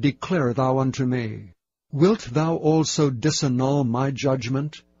 and declare thou unto me. Wilt thou also disannul my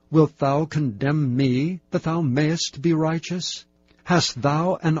judgment? Wilt thou condemn me, that thou mayest be righteous? Hast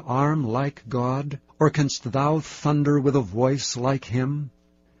thou an arm like God? Or canst thou thunder with a voice like him?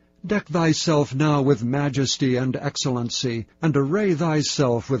 Deck thyself now with majesty and excellency, and array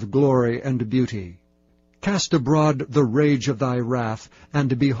thyself with glory and beauty. Cast abroad the rage of thy wrath,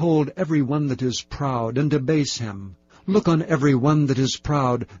 and behold every one that is proud, and abase him. Look on every one that is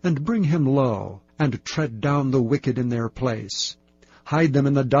proud, and bring him low, and tread down the wicked in their place. Hide them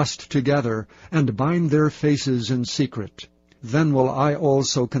in the dust together, and bind their faces in secret. Then will I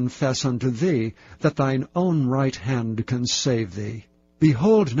also confess unto thee, that thine own right hand can save thee.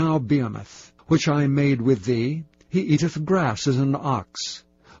 Behold now Behemoth, which I made with thee, he eateth grass as an ox.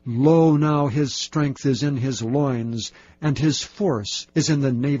 Lo now his strength is in his loins, and his force is in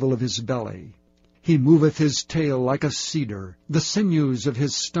the navel of his belly. He moveth his tail like a cedar, the sinews of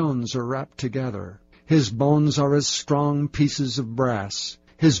his stones are wrapped together. His bones are as strong pieces of brass,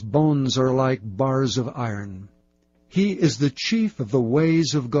 his bones are like bars of iron. He is the chief of the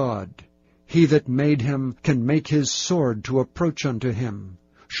ways of God. He that made him can make his sword to approach unto him.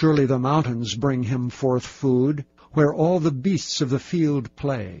 Surely the mountains bring him forth food, where all the beasts of the field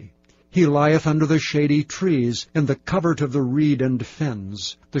play. He lieth under the shady trees, in the covert of the reed and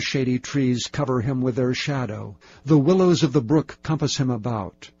fens. The shady trees cover him with their shadow. The willows of the brook compass him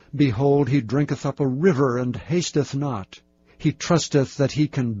about. Behold, he drinketh up a river, and hasteth not. He trusteth that he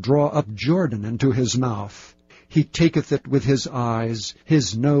can draw up Jordan into his mouth. He taketh it with his eyes,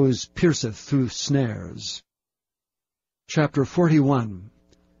 his nose pierceth through snares. Chapter 41.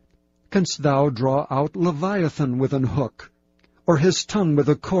 Canst thou draw out Leviathan with an hook, or his tongue with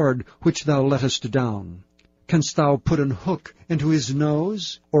a cord which thou lettest down? Canst thou put an hook into his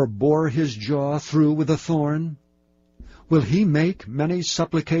nose, or bore his jaw through with a thorn? Will he make many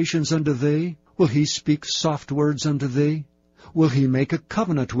supplications unto thee? Will he speak soft words unto thee? Will he make a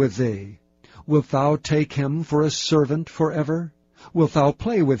covenant with thee? Wilt thou take him for a servant forever? Wilt thou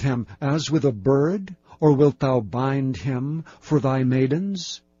play with him as with a bird? Or wilt thou bind him for thy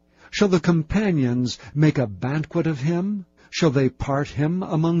maidens? Shall the companions make a banquet of him? Shall they part him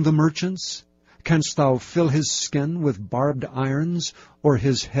among the merchants? Canst thou fill his skin with barbed irons, or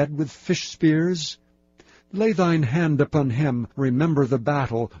his head with fish spears? Lay thine hand upon him, remember the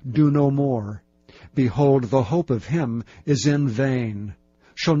battle, do no more. Behold, the hope of him is in vain.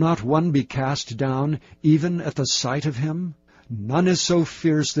 Shall not one be cast down, even at the sight of him? None is so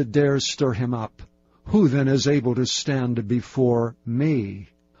fierce that dares stir him up. Who then is able to stand before me?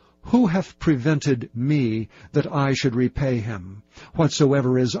 Who hath prevented me, that I should repay him?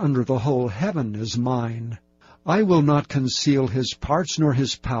 Whatsoever is under the whole heaven is mine. I will not conceal his parts, nor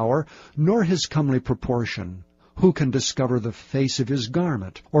his power, nor his comely proportion. Who can discover the face of his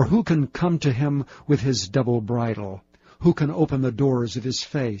garment? Or who can come to him with his double bridle? Who can open the doors of his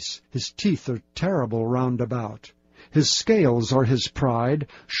face? His teeth are terrible round about. His scales are his pride,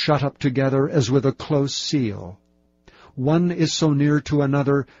 shut up together as with a close seal. One is so near to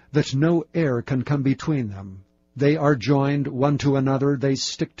another that no air can come between them. They are joined one to another, they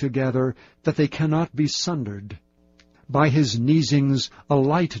stick together, that they cannot be sundered. By his neesings a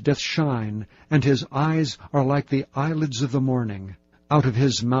light doth shine, and his eyes are like the eyelids of the morning. Out of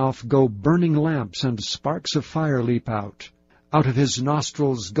his mouth go burning lamps, and sparks of fire leap out. Out of his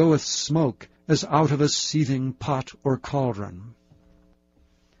nostrils goeth smoke, as out of a seething pot or cauldron.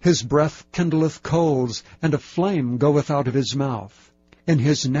 His breath kindleth coals, and a flame goeth out of his mouth. In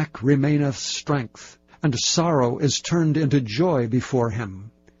his neck remaineth strength, and sorrow is turned into joy before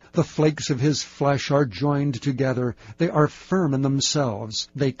him. The flakes of his flesh are joined together, they are firm in themselves,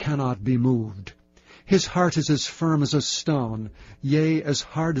 they cannot be moved. His heart is as firm as a stone, yea, as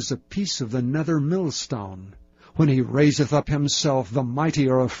hard as a piece of the nether millstone. When he raiseth up himself, the mighty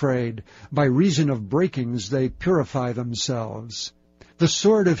are afraid. By reason of breakings they purify themselves. The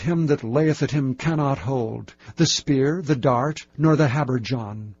sword of him that layeth at him cannot hold, the spear, the dart, nor the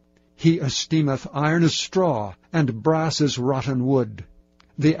habergeon. He esteemeth iron as straw, and brass as rotten wood.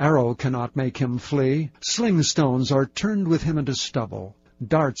 The arrow cannot make him flee. Slingstones are turned with him into stubble.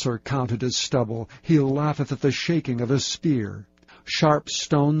 Darts are counted as stubble. He laugheth at the shaking of a spear. Sharp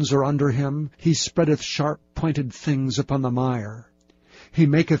stones are under him. He spreadeth sharp-pointed things upon the mire. He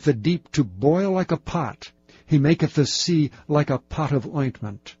maketh the deep to boil like a pot. He maketh the sea like a pot of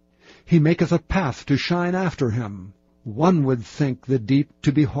ointment. He maketh a path to shine after him. One would think the deep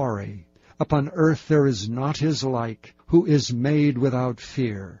to be hoary. Upon earth there is not his like, who is made without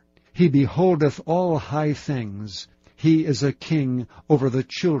fear. He beholdeth all high things. He is a king over the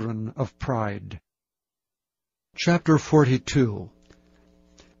children of pride. Chapter 42.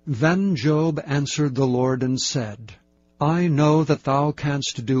 Then Job answered the Lord and said, I know that thou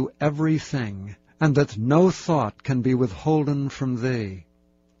canst do every thing, and that no thought can be withholden from thee.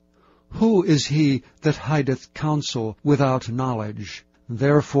 Who is he that hideth counsel without knowledge?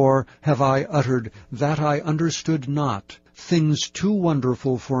 Therefore have I uttered that I understood not, things too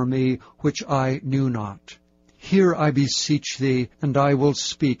wonderful for me, which I knew not. Hear, I beseech thee, and I will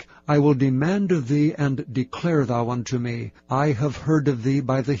speak. I will demand of thee, and declare thou unto me. I have heard of thee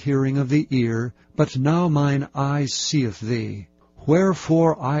by the hearing of the ear, but now mine eye seeth thee.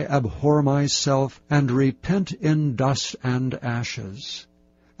 Wherefore I abhor myself, and repent in dust and ashes.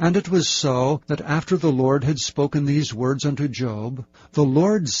 And it was so, that after the Lord had spoken these words unto Job, the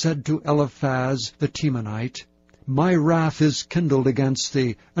Lord said to Eliphaz the Temanite, My wrath is kindled against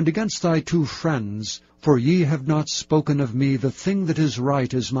thee, and against thy 2 friends, for ye have not spoken of me the thing that is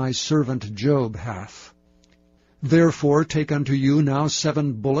right, as my servant Job hath. Therefore take unto you now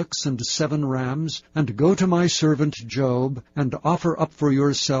 7 bullocks and 7 rams, and go to my servant Job, and offer up for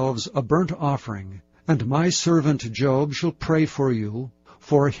yourselves a burnt offering. And my servant Job shall pray for you,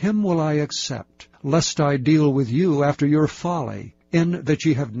 for him will I accept, lest I deal with you after your folly, in that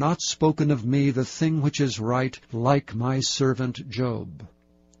ye have not spoken of me the thing which is right, like my servant Job.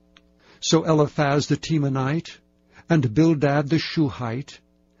 So Eliphaz the Temanite, and Bildad the Shuhite,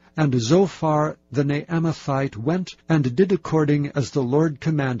 and Zophar the Naamathite went and did according as the Lord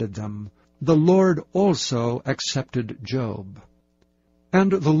commanded them. The Lord also accepted Job.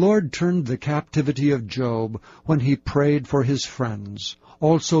 And the Lord turned the captivity of Job when he prayed for his friends.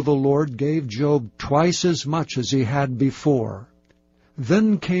 Also the Lord gave Job twice as much as he had before.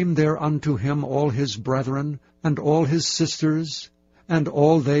 Then came there unto him all his brethren, and all his sisters, and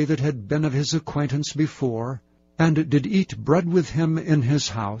all they that had been of his acquaintance before, and did eat bread with him in his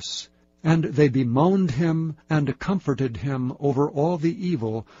house. And they bemoaned him, and comforted him over all the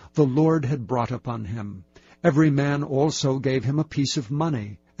evil the Lord had brought upon him. Every man also gave him a piece of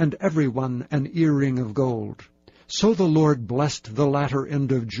money, and every one an earring of gold. So the Lord blessed the latter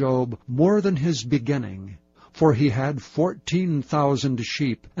end of Job more than his beginning. For he had 14,000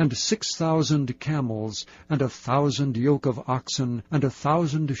 sheep, and 6,000 camels, and 1,000 yoke of oxen, and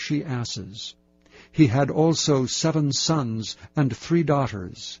 1,000 she-asses. He had also 7 sons, and 3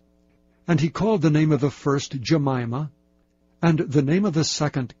 daughters. And he called the name of the first Jemimah, and the name of the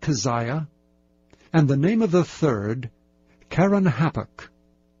second Keziah, and the name of the third Karanhapuk.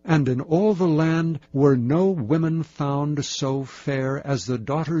 And in all the land were no women found so fair as the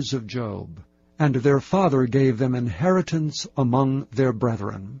daughters of Job. And their father gave them inheritance among their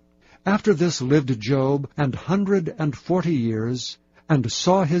brethren. After this lived Job 140 years, and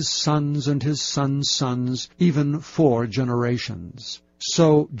saw his sons and his sons' sons, even 4 generations.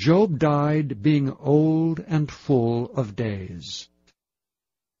 So Job died, being old and full of days.